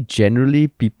 I think generally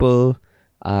people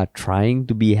are trying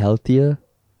to be healthier,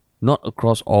 not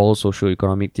across all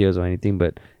socio-economic tiers or anything,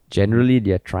 but generally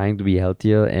they are trying to be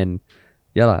healthier. And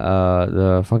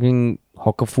the fucking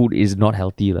hawker food is not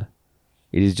healthy, lah.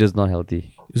 It is just not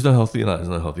healthy. It's not healthy, lah. It's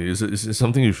not healthy. It's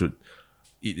something you should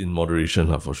eat in moderation,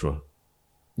 lah, for sure.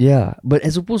 Yeah, but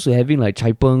as opposed to having like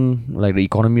chai peng, like the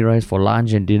economy rice for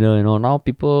lunch and dinner, now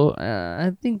people,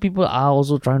 I think people are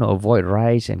also trying to avoid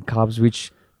rice and carbs,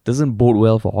 which doesn't bode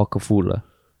well for hawker food, lah.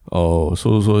 Oh,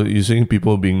 so you're saying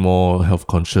people being more health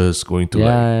conscious, going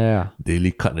to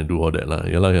daily cut and do all that, lah.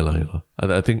 Yeah.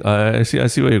 I think I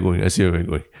see where you're going. Yeah,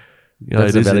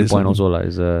 that's a valid point also, lah.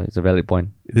 It's a valid point.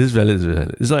 It is valid.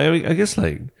 It's like I guess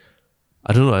I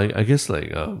don't know. I guess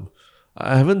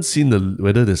I haven't seen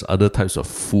whether there's other types of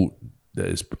food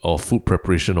or food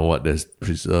preparation or what that's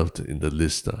preserved in the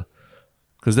list,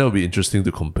 because that would be interesting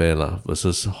to compare, lah,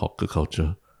 versus hawker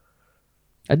culture.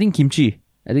 I think kimchi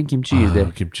is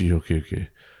there. Kimchi, okay.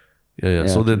 Yeah.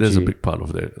 So there's a big part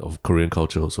of that, of Korean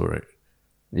culture also, right?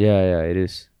 Yeah, it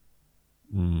is.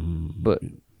 But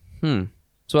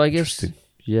so I guess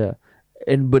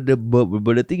and but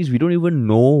the thing is, we don't even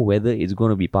know whether it's going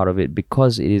to be part of it,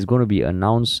 because it is going to be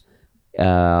announced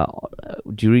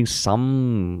during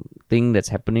something that's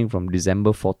happening from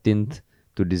December 14th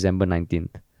to December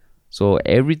 19th. So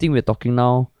everything we're talking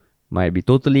now might be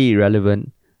totally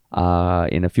irrelevant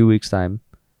in a few weeks' time.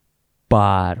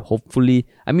 But hopefully,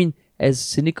 I mean, as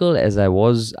cynical as I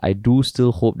was, I do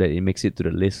still hope that it makes it to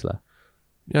the list, lah.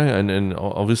 Yeah, and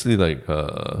obviously,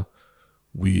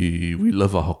 we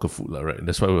love our hawker food, lah, right?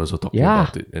 That's why we're also talking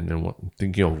about it, and then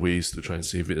thinking of ways to try and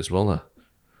save it as well, lah.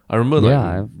 I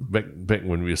remember back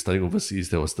when we were studying overseas,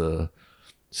 there was the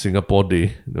Singapore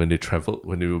Day when they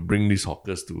would bring these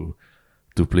hawkers to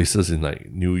places in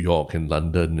New York and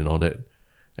London and all that,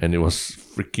 and it was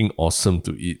freaking awesome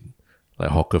to eat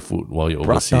hawker food while you're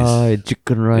overseas. Prata,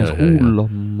 chicken rice, Yeah.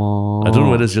 lama. I don't know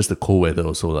whether it's just the cold weather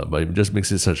also, but it just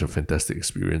makes it such a fantastic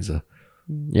experience.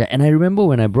 Yeah, and I remember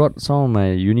when I brought some of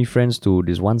my uni friends to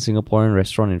this one Singaporean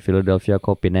restaurant in Philadelphia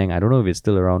called Penang. I don't know if it's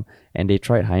still around. And they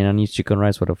tried Hainanese chicken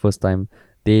rice for the first time.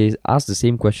 They asked the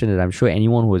same question that I'm sure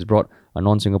anyone who has brought a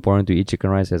non-Singaporean to eat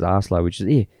chicken rice has asked, which is,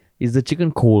 hey, is the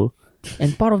chicken cold?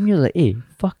 And part of me was like, hey,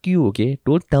 fuck you, okay?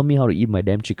 Don't tell me how to eat my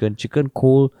damn chicken. Chicken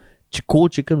cold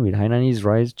chicken with Hainanese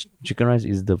rice, chicken rice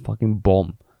is the fucking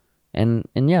bomb. And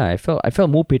yeah, I felt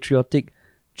more patriotic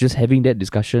just having that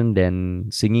discussion than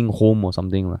singing home or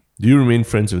something. Do you remain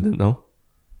friends with them now?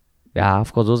 Yeah,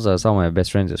 of course, those are some of my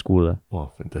best friends at school.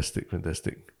 Wow, fantastic.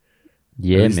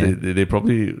 Yeah, man. They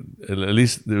probably, at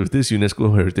least with this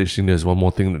UNESCO heritage thing, there's one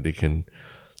more thing that they can,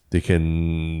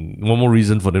 one more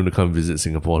reason for them to come visit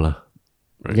Singapore, lah.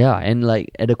 Right? Yeah, and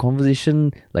at the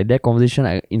conversation, that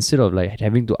conversation, instead of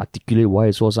having to articulate why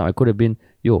it's so awesome, I could have been,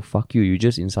 yo, fuck you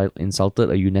just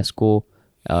insulted a UNESCO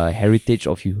heritage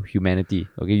of humanity.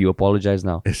 Okay, you apologize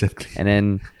now. Exactly. And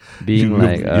then being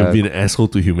you've been an asshole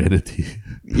to humanity.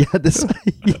 Yeah, that's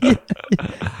right.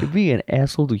 You're being an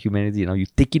asshole to humanity. Now you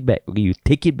take it back. Okay, you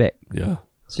take it back. Yeah.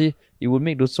 See, it would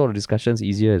make those sort of discussions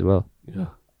easier as well. Yeah.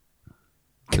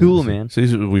 Cool, man. So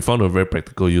we found a very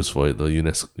practical use for it, the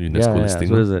UNESCO listing.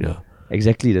 So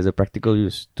exactly, there's a practical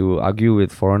use to argue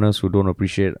with foreigners who don't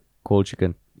appreciate cold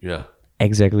chicken. Yeah.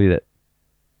 Exactly that.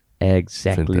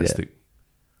 Fantastic.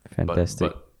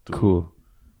 Fantastic. But Cool.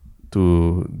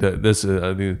 That's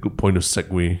I think a good point to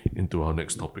segue into our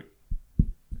next topic.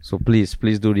 So please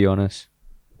do the honors.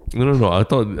 No. I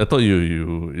thought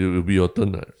you it will be your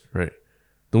turn, right?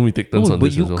 Don't we take turns No, on but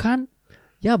this you as well? can't.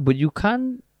 Yeah, but you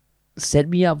can't set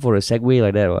me up for a segue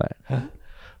like that. What?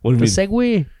 What do you The mean?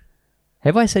 segue.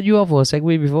 Have I set you up for a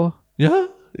segue before? Yeah,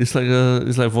 it's like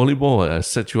volleyball. I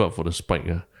set you up for the spike.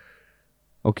 Yeah.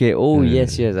 Okay. Oh Yeah,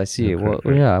 yes, I see. yeah, Well,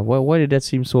 correct. yeah. Why did that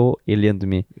seem so alien to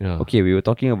me? Yeah. Okay, we were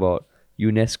talking about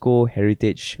UNESCO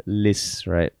heritage lists,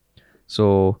 right?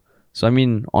 So I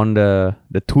mean, on the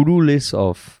to-do list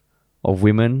of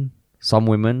women, some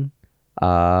women,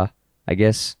 I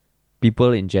guess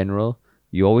people in general,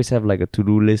 you always have like a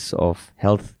to-do list of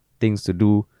health things to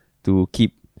do to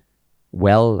keep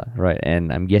well, right?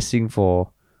 And I'm guessing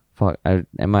I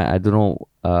don't know.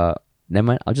 Never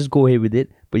mind. I'll just go ahead with it.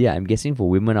 But yeah, I'm guessing for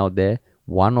women out there,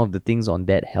 one of the things on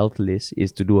that health list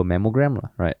is to do a mammogram,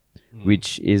 right?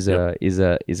 Which is a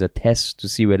test to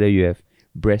see whether you have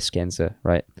breast cancer,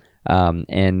 right?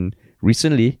 And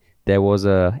recently there was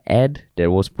a ad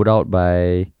that was put out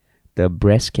by the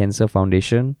Breast Cancer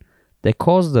Foundation that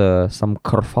caused some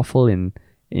kerfuffle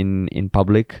in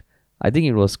public. I think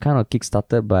it was kind of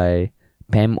kickstarted by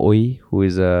Pam Oi, who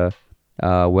is a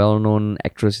well-known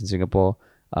actress in Singapore,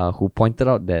 who pointed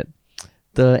out that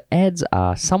the ads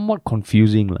are somewhat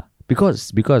confusing lah.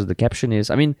 Because the caption is,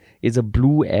 I mean, it's a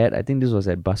blue ad. I think this was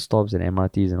at bus stops and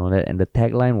MRTs and all that. And the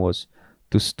tagline was,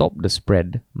 "To stop the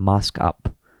spread, mask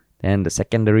up." And the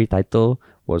secondary title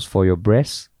was, "For your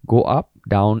breasts, go up,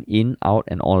 down, in, out,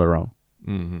 and all around."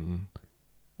 Mm-hmm.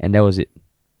 And that was it.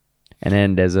 And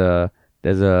then there's a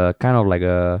kind of like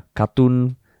a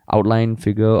cartoon outline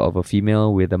figure of a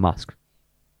female with a mask.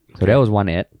 So that was one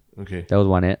ad. Okay. That was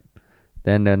one ad.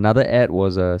 Then another ad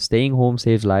was "Staying home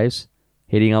saves lives,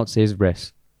 heading out saves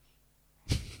breasts."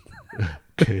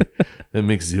 Okay. That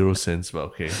makes zero sense, but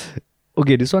okay.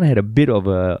 Okay, this one had a bit of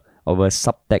a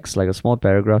subtext, like a small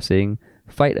paragraph saying,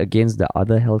 "Fight against the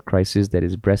other health crisis that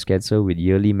is breast cancer with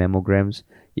yearly mammograms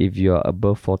if you're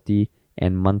above 40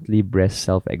 and monthly breast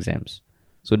self-exams."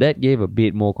 So that gave a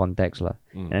bit more context lah.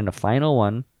 And then the final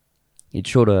one, it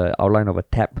showed an outline of a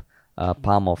tap,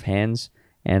 palm of hands,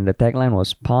 and the tagline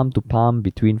was "Palm to palm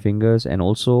between fingers and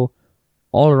also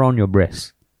all around your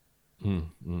breast."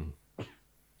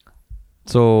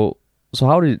 So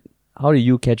how did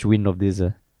you catch wind of this?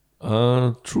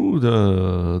 Through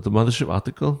the Mothership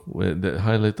article where that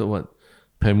highlighted what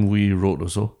Pam Wee wrote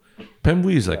also. Pam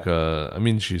Wee is like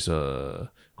she's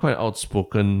a quite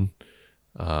outspoken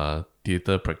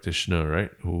theatre practitioner,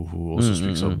 right? Who also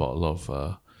speaks about a lot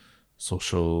of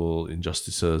social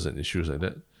injustices and issues like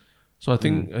that. So I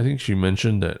think she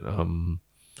mentioned that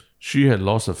she had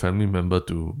lost a family member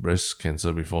to breast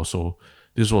cancer before, so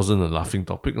this wasn't a laughing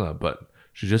topic lah. But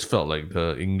she just felt like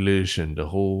the English and the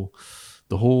whole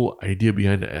idea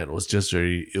behind the ad was just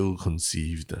very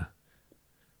ill-conceived.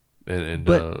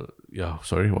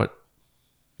 Sorry, what?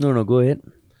 No, go ahead.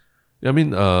 I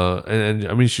mean, and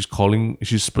I mean,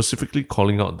 she's specifically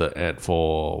calling out the ad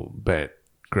for bad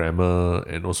grammar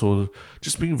and also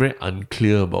just being very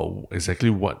unclear about exactly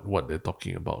what they're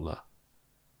talking about lah.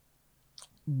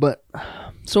 But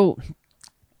so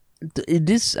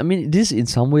this in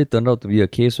some way turned out to be a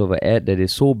case of an ad that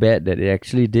is so bad that it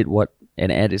actually did what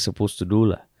an ad is supposed to do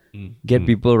lah. Get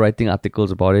people writing articles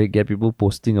about it, get people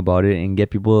posting about it, and get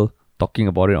people talking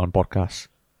about it on podcasts.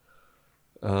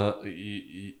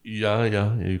 Yeah,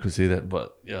 you could say that,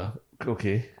 but yeah,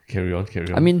 okay, carry on.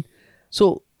 I mean,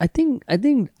 so I think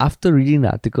after reading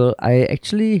the article, I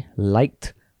actually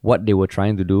liked what they were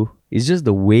trying to do. It's just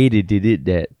the way they did it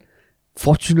that,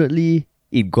 fortunately,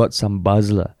 it got some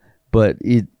buzz lah. But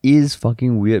it is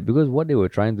fucking weird because what they were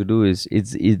trying to do is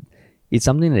it's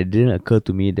something that didn't occur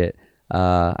to me that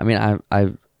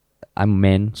I'm a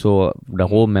man, so the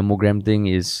whole mammogram thing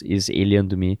is alien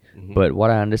to me. But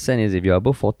what I understand is if you're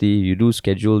above 40, you do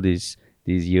schedule these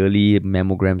yearly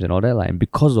mammograms and all that. And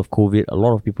because of COVID, a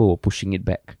lot of people were pushing it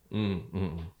back.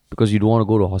 Because you don't want to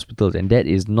go to hospitals. And that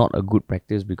is not a good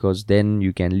practice because then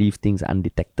you can leave things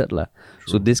undetected.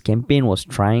 So this campaign was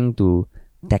trying to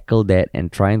tackle that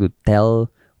and trying to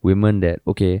tell women that,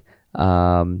 okay,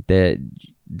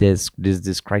 there's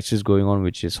this crisis going on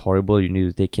which is horrible, you need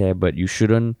to take care, but you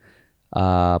shouldn't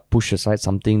push aside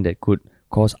something that could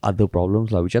cause other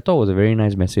problems, which I thought was a very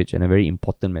nice message and a very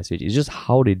important message. It's just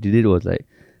how they did it was like,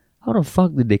 how the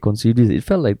fuck did they conceive this? It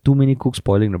felt like too many cooks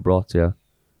spoiling the broth, yeah.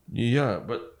 Yeah,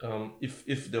 but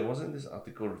if there wasn't this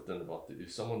article written about it,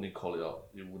 if someone didn't call it out,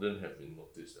 it wouldn't have been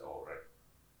noticed at all, right?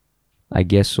 I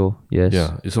guess so, yes.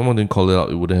 Yeah, if someone didn't call it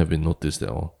out, it wouldn't have been noticed at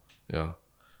all. Yeah.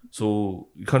 So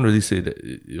you can't really say that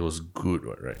it was good,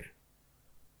 right?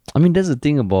 I mean, that's the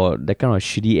thing about that kind of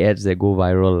shitty ads that go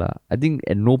viral. lah. I think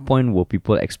at no point were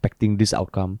people expecting this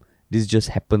outcome. This just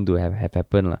happened to have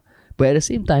happened. lah. But at the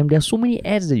same time, there are so many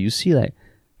ads that you see, like,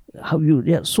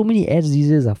 so many ads these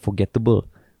days are forgettable.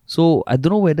 So I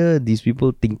don't know whether these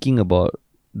people thinking about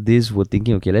this were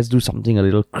thinking, okay, let's do something a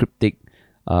little cryptic,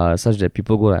 such that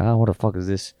people go like, what the fuck is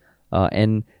this?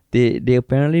 And they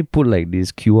apparently put like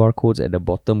these QR codes at the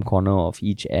bottom corner of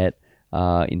each ad,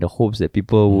 in the hopes that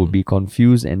people would be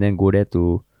confused and then go there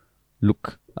to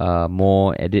look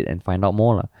more at it and find out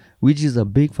more, lah. Which is a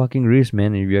big fucking risk,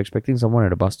 man. If you're expecting someone at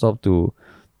the bus stop to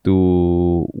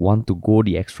want to go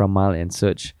the extra mile and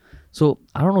search. So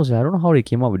I don't know, sir. I don't know how they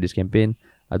came up with this campaign.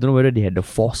 I don't know whether they had the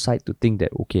foresight to think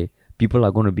that, okay, people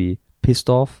are going to be pissed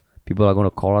off, people are going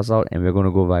to call us out, and we're going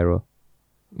to go viral.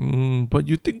 But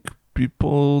you think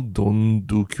people don't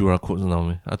do QR codes now,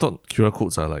 man? I thought QR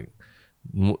codes are like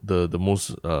the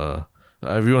most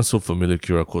everyone's so familiar with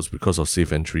QR codes because of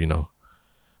safe entry now.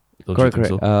 Don't Correct. you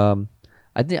think so?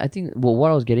 I think well,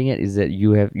 what I was getting at is that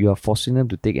you are forcing them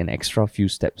to take an extra few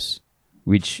steps,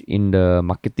 which in the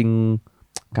marketing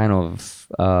kind of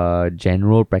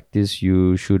general practice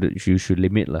you should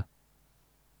limit, lah.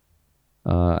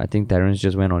 I think Terence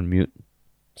just went on mute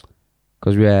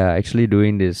because we are actually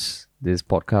doing this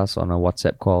podcast on a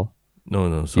WhatsApp call.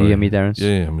 No, sorry. Do you hear me, Terence?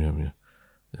 Yeah, I'm here.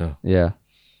 Yeah. Yeah.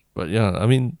 But yeah, I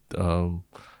mean, I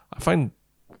find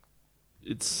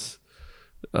it's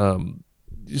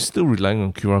you're still relying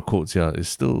on QR codes. Yeah, it's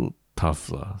still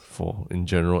tough lah for in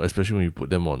general, especially when you put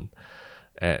them on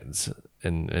ads.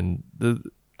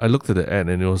 I looked at the ad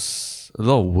and there was a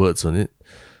lot of words on it.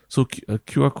 So a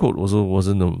QR code also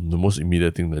wasn't the most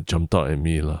immediate thing that jumped out at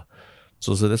me lah.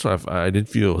 So that's why I didn't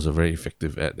feel it was a very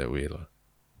effective ad that way lah.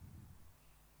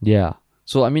 Yeah.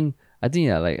 So I mean, I think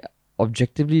like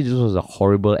objectively this was a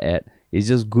horrible ad. It's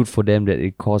just good for them that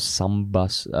it caused some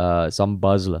buzz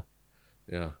lah.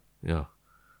 Yeah.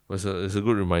 But it's a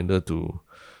good reminder to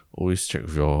always check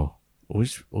with your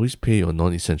always pay your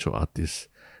non-essential artists,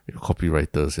 your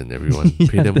copywriters and everyone. Yeah,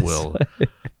 pay them that's well. why.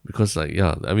 Because I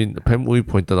mean Pam Mui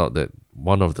pointed out that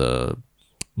one of the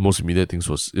most immediate things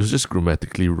was it was just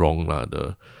grammatically wrong lah.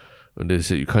 When they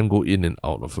said you can't go in and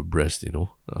out of a breast, you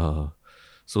know.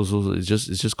 So it's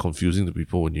just confusing to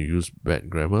people when you use bad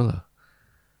grammar lah.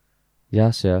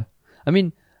 Yes, yeah. I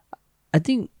mean, I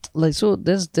think like so.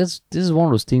 This is one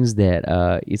of those things that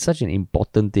it's such an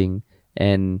important thing,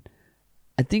 and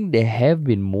I think there have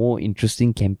been more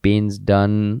interesting campaigns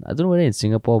done. I don't know whether in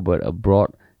Singapore but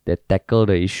abroad that tackle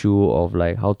the issue of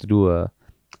like how to do a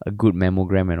good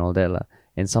mammogram and all that lah.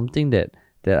 And something that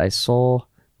I saw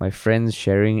my friends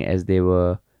sharing as they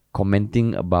were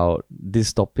commenting about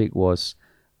this topic was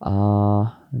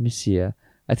let me see.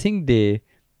 I think they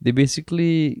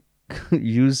basically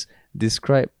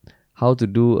describe how to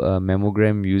do a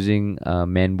mammogram using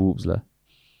man boobs lah.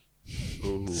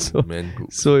 Oh, man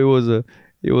boobs. So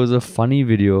it was a funny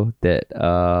video that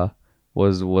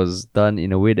was done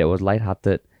in a way that was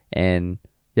lighthearted, and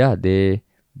yeah, they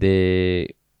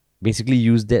basically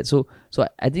used that. So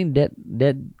I think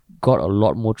that got a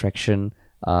lot more traction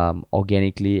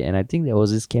organically, and I think there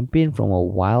was this campaign from a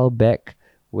while back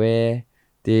where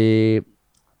they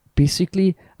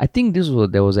basically, I think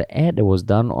there was an ad that was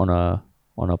done on a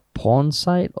porn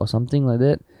site or something like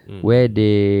that, where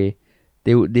they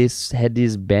had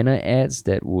these banner ads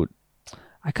that would,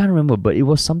 I can't remember, but it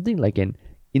was something like an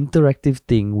interactive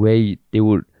thing where they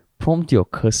would prompt your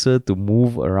cursor to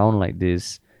move around like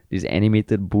these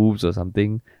animated boobs or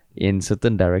something in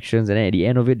certain directions, and then at the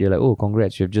end of it they're like, oh,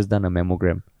 congrats, you have just done a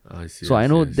mammogram. I see. So I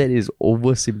know that is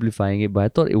oversimplifying it, but I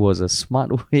thought it was a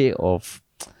smart way of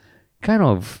kind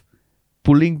of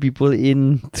pulling people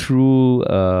in through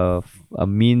a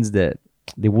means that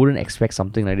they wouldn't expect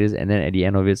something like this, and then at the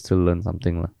end of it still learn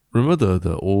something. Remember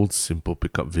the old simple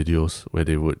pickup videos where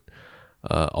they would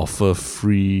offer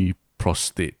free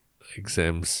prostate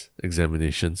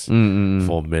examinations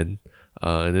for men,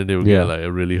 and then they would get like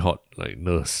a really hot like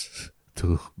nurse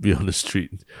to be on the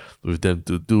street with them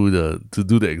to do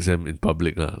the exam in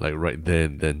public like right there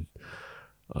and then.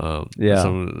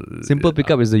 Simple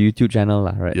Pickup is the YouTube channel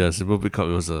right? Yeah, Simple Pickup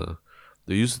was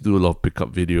they used to do a lot of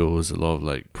pickup videos, a lot of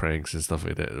like pranks and stuff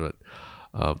like that. But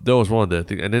that was one of the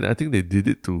things, and then I think they did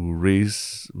it to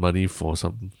raise money for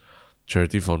some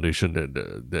charity foundation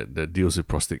that deals with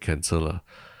prostate cancer lah.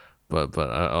 But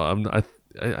I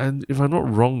if I'm not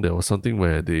wrong, there was something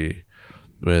where the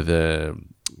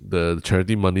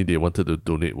charity money they wanted to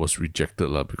donate was rejected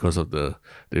lah because of the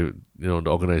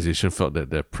organization felt that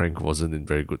their prank wasn't in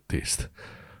very good taste.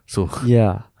 So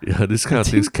yeah, this kind of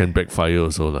things can backfire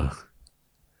also lah.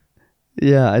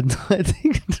 Yeah, I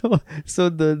think no. So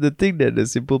the thing that the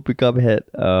Simple Pickup had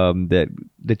that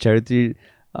the charity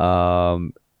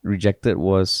rejected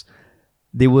was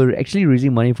they were actually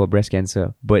raising money for breast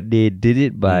cancer, but they did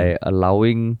it by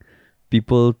allowing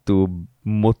people to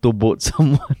motorboat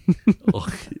someone.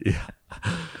 Okay, yeah.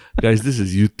 Guys, this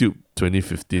is YouTube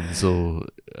 2015, so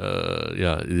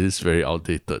yeah, it is very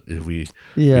outdated. If we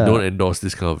don't endorse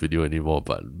this kind of video anymore,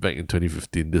 but back in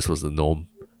 2015, this was the norm.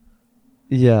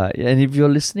 Yeah, and if you're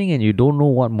listening and you don't know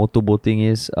what motorboating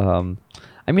is,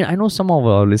 I mean, I know some of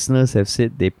our listeners have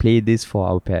said they play this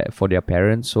for for their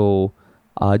parents, so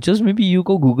just maybe you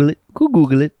go Google it. Go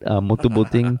Google it.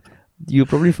 Motorboating. You'll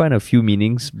probably find a few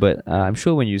meanings, but I'm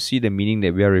sure when you see the meaning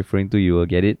that we are referring to, you will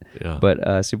get it. Yeah.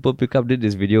 But Simple Pickup did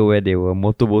this video where they were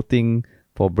motorboating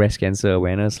for breast cancer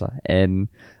awareness, and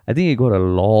I think it got a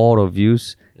lot of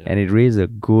views and it raised a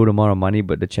good amount of money,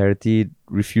 but the charity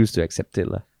refused to accept it.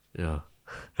 Yeah.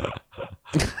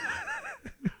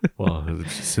 Wow,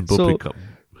 Simple Pickup.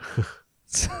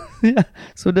 Yeah,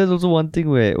 so there's also one thing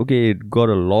where, okay, it got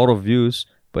a lot of views,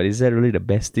 but is that really the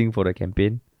best thing for the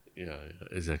campaign? Yeah,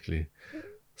 exactly.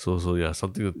 So yeah,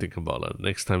 something to think about.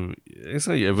 Next time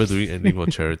you're ever doing anything for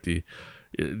charity,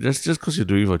 just because you're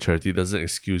doing it for charity doesn't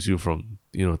excuse you from,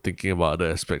 thinking about other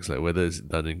aspects, like whether it's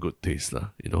done in good taste,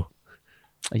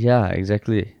 Yeah,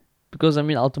 exactly. Because I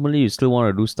mean, ultimately, you still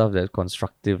want to do stuff that's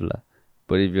constructive,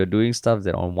 but if you're doing stuff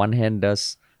that on one hand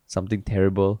does something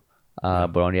terrible,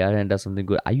 but on the other hand does something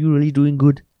good, are you really doing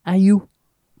good? Are you?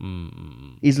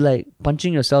 It's like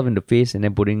punching yourself in the face and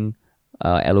then putting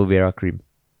aloe vera cream.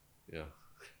 Yeah.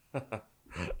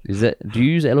 Do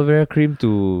you use aloe vera cream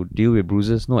to deal with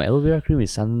bruises? No, aloe vera cream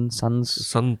is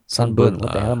sunburn.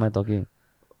 What the hell am I talking?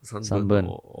 Sunburn.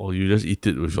 Or you just eat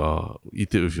it with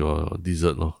your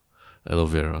dessert, no? Aloe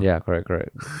vera. Yeah, correct.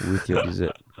 With your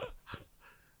dessert.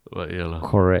 But yeah,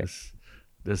 correct.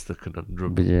 That's the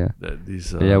conundrum. But yeah, that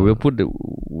these, we'll put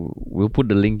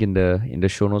the link in the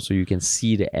show notes so you can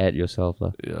see the ad yourself,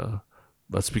 Yeah,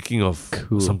 but speaking of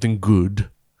something good,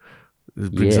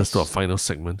 it brings us to our final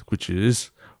segment, which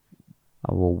is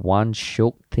our one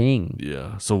shock thing.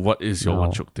 Yeah. So what is your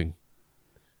one shock thing?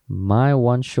 My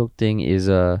one shock thing is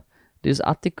this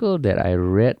article that I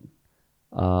read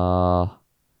a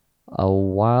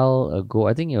while ago.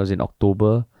 I think it was in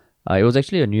October. It was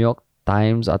actually a New York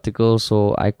Times article,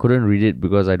 so I couldn't read it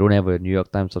because I don't have a New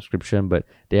York Times subscription, but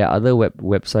there are other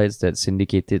websites that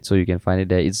syndicate it, so you can find it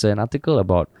there. It's an article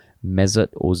about Mesut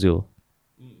Ozil.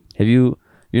 Have you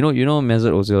know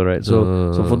Mesut Ozil, right?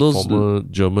 So for those former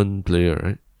German player,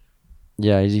 right?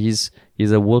 Yeah, he's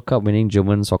a World Cup winning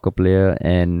German soccer player,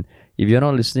 and if you're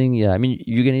not listening, I mean,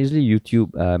 you can easily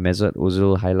YouTube Mesut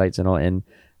Ozil highlights and all, and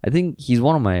I think he's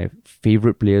one of my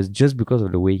favorite players just because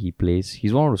of the way he plays.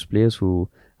 He's one of those players who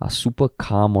are super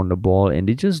calm on the ball, and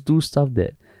they just do stuff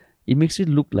that it makes it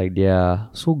look like they are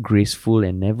so graceful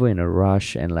and never in a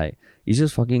rush, and like it's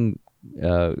just fucking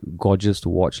gorgeous to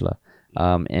watch,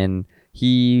 and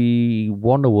he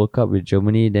won the World Cup with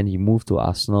Germany. Then he moved to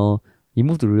Arsenal. He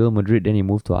moved to Real Madrid. Then he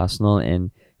moved to Arsenal,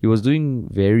 and he was doing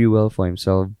very well for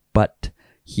himself. But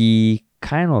he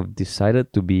kind of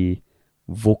decided to be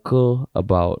vocal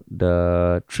about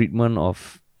the treatment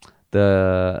of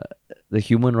the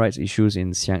human rights issues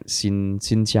in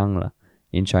Xinjiang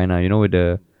in China, with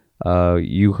the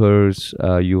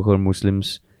Uyghur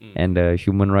Muslims and the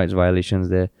human rights violations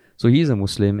there. So he's a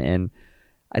Muslim, and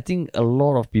I think a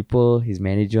lot of people, his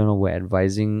manager, were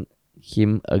advising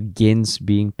him against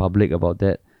being public about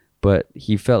that, but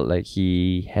he felt like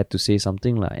he had to say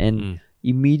something, and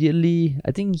immediately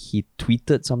I think he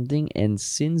tweeted something, and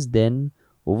since then,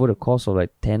 over the course of like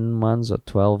 10 months or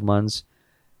 12 months,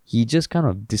 he just kind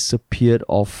of disappeared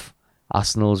off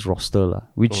Arsenal's roster,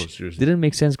 which didn't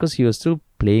make sense because he was still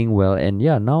playing well, and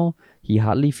now he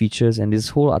hardly features, and this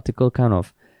whole article kind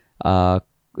of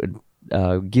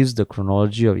gives the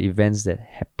chronology of events that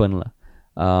happen,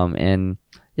 and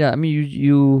I mean,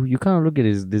 you kind of look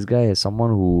at this guy as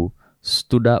someone who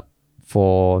stood up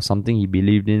for something he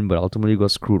believed in, but ultimately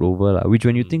got screwed over, which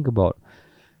when you think about,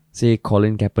 say,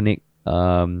 Colin Kaepernick,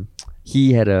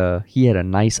 he had a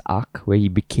nice arc where he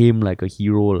became like a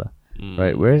hero,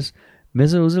 right? Whereas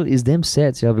Mesut Ozil is damn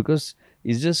sad, because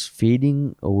it's just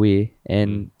fading away,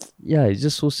 and it's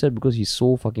just so sad because he's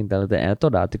so fucking talented. And I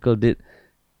thought the article did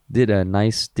a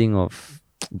nice thing of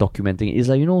documenting it. It's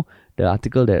like, the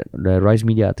article the Rise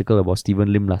Media article about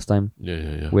Stephen Lim last time,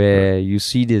 where you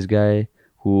see this guy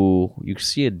who you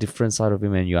see a different side of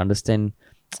him, and you understand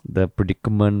the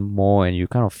predicament more, and you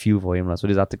kind of feel for him. So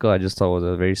this article I just thought was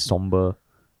a very somber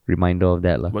reminder of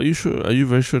that. But are you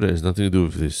very sure that has nothing to do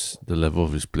with the level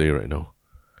of his play right now?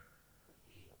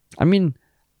 I mean,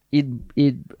 it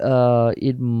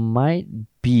might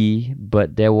be,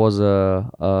 but there was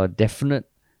a definite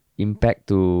impact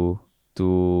to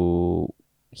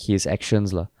his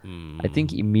actions lah. I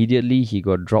think immediately he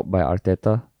got dropped by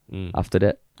Arteta. After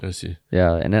that, I see.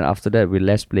 yeah, and then after that with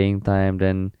less playing time,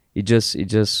 then it just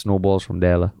snowballs from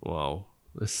there lah. Wow,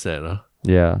 that's sad, huh?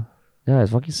 Yeah,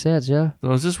 it's fucking sad, yeah. No,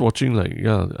 I was just watching, like,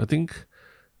 I think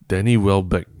Danny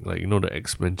Welbeck, like, you know, the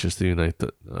ex-Manchester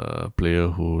United player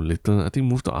who later, I think,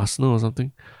 moved to Arsenal or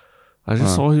something. I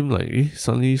just saw him, like,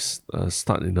 suddenly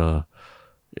start in a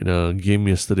game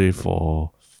yesterday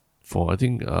for I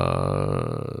think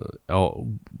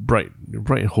Bright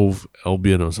Hove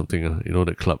Albion or something, you know,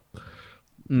 the club.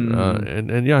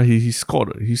 And yeah, he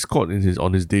scored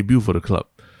on his debut for the club.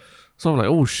 So I'm like,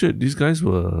 oh shit, these guys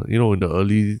were, you know, in the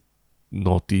early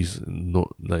noughties,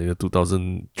 like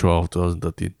 2012,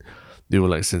 2013, they were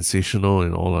like sensational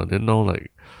and all that. Then now,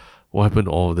 like, what happened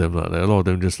to all of them? Like, a lot of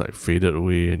them just like faded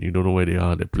away, and you don't know where they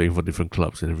are. They're playing for different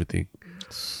clubs and everything.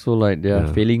 So like they are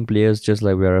failing players, just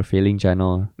like we are a failing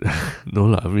channel. No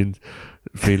lah, I mean,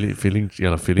 failing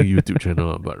YouTube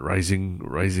channel, but rising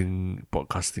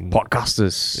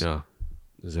Podcasters. Yeah,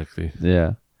 exactly.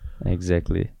 Yeah,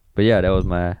 exactly. But yeah, that was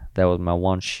my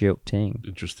one shiok thing.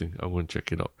 Interesting. I'm going to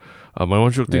check it out. My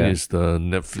one shiok thing is the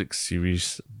Netflix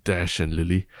series Dash and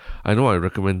Lily. I know I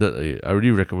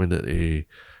already recommended a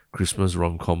Christmas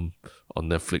rom-com on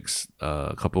Netflix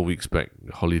a couple of weeks back,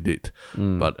 Holiday.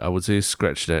 But I would say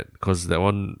scratch that, because that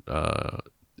one,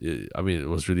 it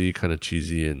was really kind of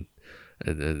cheesy and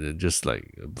just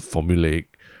like formulaic.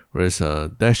 Whereas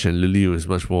Dash and Lily was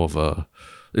much more of a,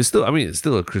 it's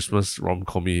still a Christmas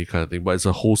rom-com-y kind of thing, but it's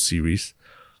a whole series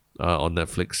on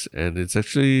Netflix, and it's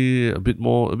actually a bit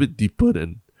deeper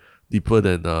than you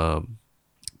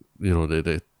know,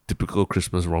 the typical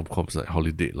Christmas rom-coms like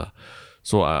Holiday lah.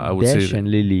 So I would say Dash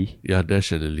and Lily. Yeah,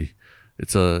 Dash and Lily.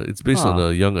 It's based on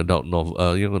a young adult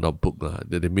novel, young adult book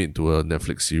that they made into a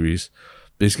Netflix series.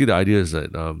 Basically, the idea is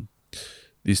that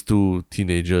these two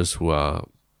teenagers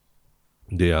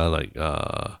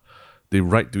they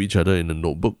write to each other in a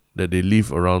notebook that they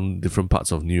leave around different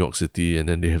parts of New York City, and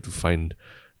then they have to find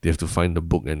the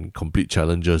book and complete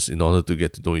challenges in order to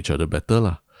get to know each other better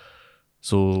lah.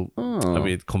 So I mean,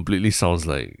 it completely sounds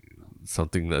like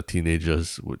something that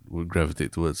teenagers would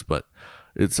gravitate towards, but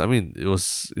it's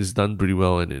done pretty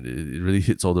well, and it really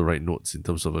hits all the right notes in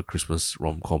terms of a Christmas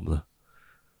rom-com lah.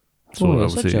 So you're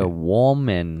such a warm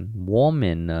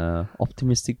and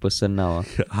optimistic person now.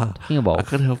 Talking about I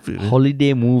can't help it,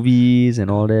 holiday movies and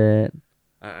all that.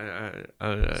 The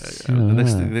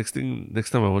next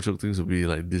time I watch things will be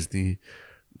like Disney,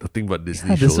 nothing but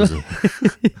Disney shows.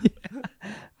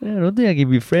 I don't think I can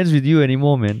be friends with you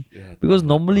anymore, man. Yeah, because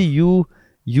normally you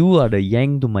are the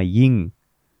yang to my yin.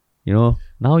 You know,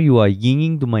 now you are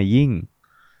yinging to my yin,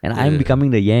 and I'm becoming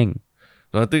the yang.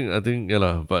 No, I think yeah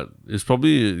lah, but it's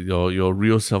probably your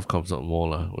real self comes out more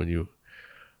lah when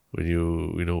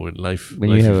life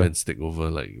events take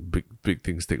over, like big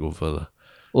things take over lah.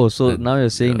 Oh, so now you're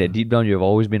saying that deep down you have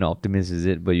always been an optimist, is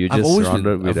it? But you're just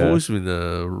surrounded with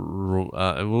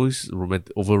I've always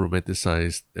over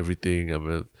romanticized everything.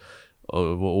 I'm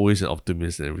always an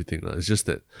optimist and everything. It's just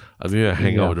that I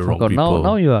hang out with the wrong people.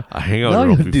 I hang out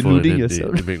with the wrong people, and then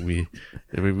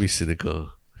they make me cynical.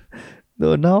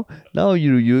 No, now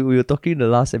you were talking in the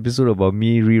last episode about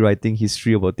me rewriting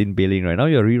history about Tin Pei-Ling, right? Now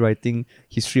you're rewriting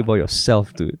history about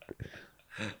yourself, dude.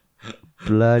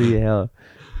 Bloody hell.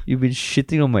 You've been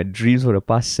shitting on my dreams for the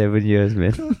past 7 years,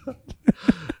 man.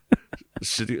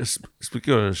 Speaking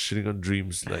of shitting on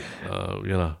dreams, like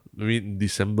maybe in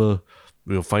December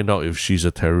we'll find out if she's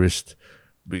a terrorist.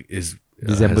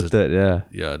 December 3rd,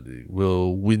 yeah,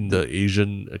 will win the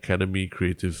Asian Academy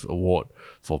Creative Award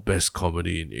for Best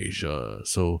Comedy in Asia.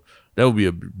 So that would be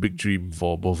a big dream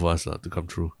for both of us to come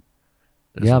true.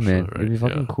 That's man, sure, right? It'd be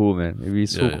fucking cool, man. It'd be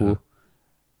so cool.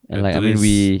 And like,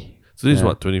 today's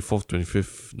what, 24th,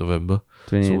 25th November?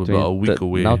 So we're about a week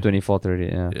away. Now 24th already,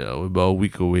 yeah. Yeah, we're about a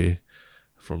week away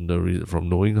from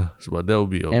knowing. So, but that will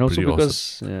be pretty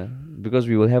awesome. Because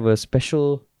we will have a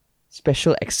special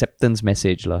acceptance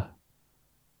message lah.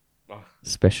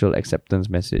 Special acceptance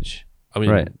message. I mean,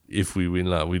 right. If we win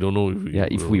lah, we don't know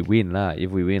if we win lah.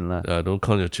 Don't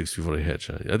count your chicks before they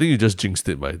hatch. I think you just jinxed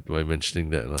it by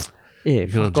mentioning that lah.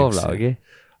 Fuck off lah, okay?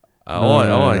 All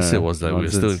I said was that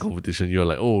we're still in competition. You're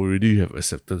like, oh, already have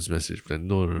acceptance message planned.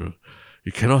 No.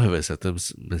 You cannot have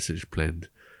acceptance message planned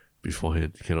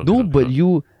beforehand. You cannot.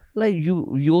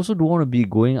 You also don't want to be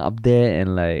going up there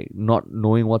and like not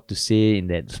knowing what to say in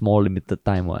that small limited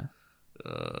time, what?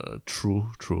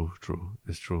 True.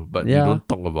 It's true. But you don't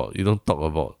talk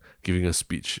about giving a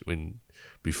speech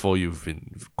before you've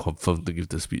been confirmed to give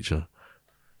the speech.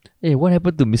 Hey, what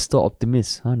happened to Mr.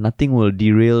 Optimist? Huh? Nothing will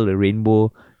derail the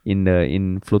rainbow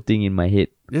in floating in my head.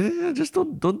 Yeah. Just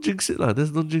don't jinx it, lah.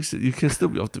 Just don't jinx it. You can still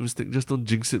be optimistic. Just don't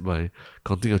jinx it by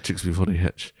counting your chicks before they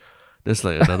hatch. That's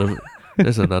like another.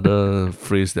 That's another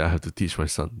phrase that I have to teach my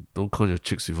son. Don't count your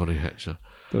chicks before they hatch.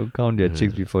 Don't count your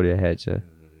chicks before they hatch.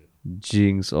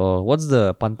 Jinx or what's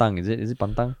the pantang? Is it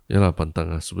pantang? Yeah lah,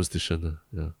 pantang superstition.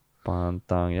 Yeah.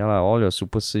 Pantang. Yeah lah, all your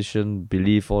superstition,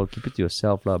 belief, all keep it to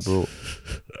yourself lah, bro.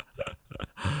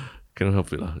 Cannot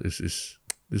help it lah. This is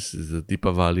the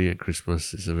Deepavali and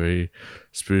Christmas. It's a very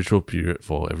spiritual period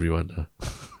for everyone.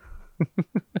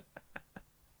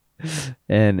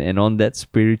 And on that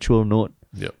spiritual note,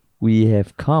 Yep. we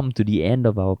have come to the end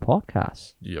of our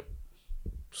podcast. Yep.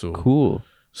 So Cool.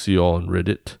 see you all on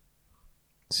Reddit.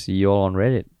 See you all on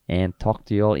Reddit and talk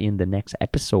to you all in the next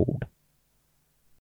episode.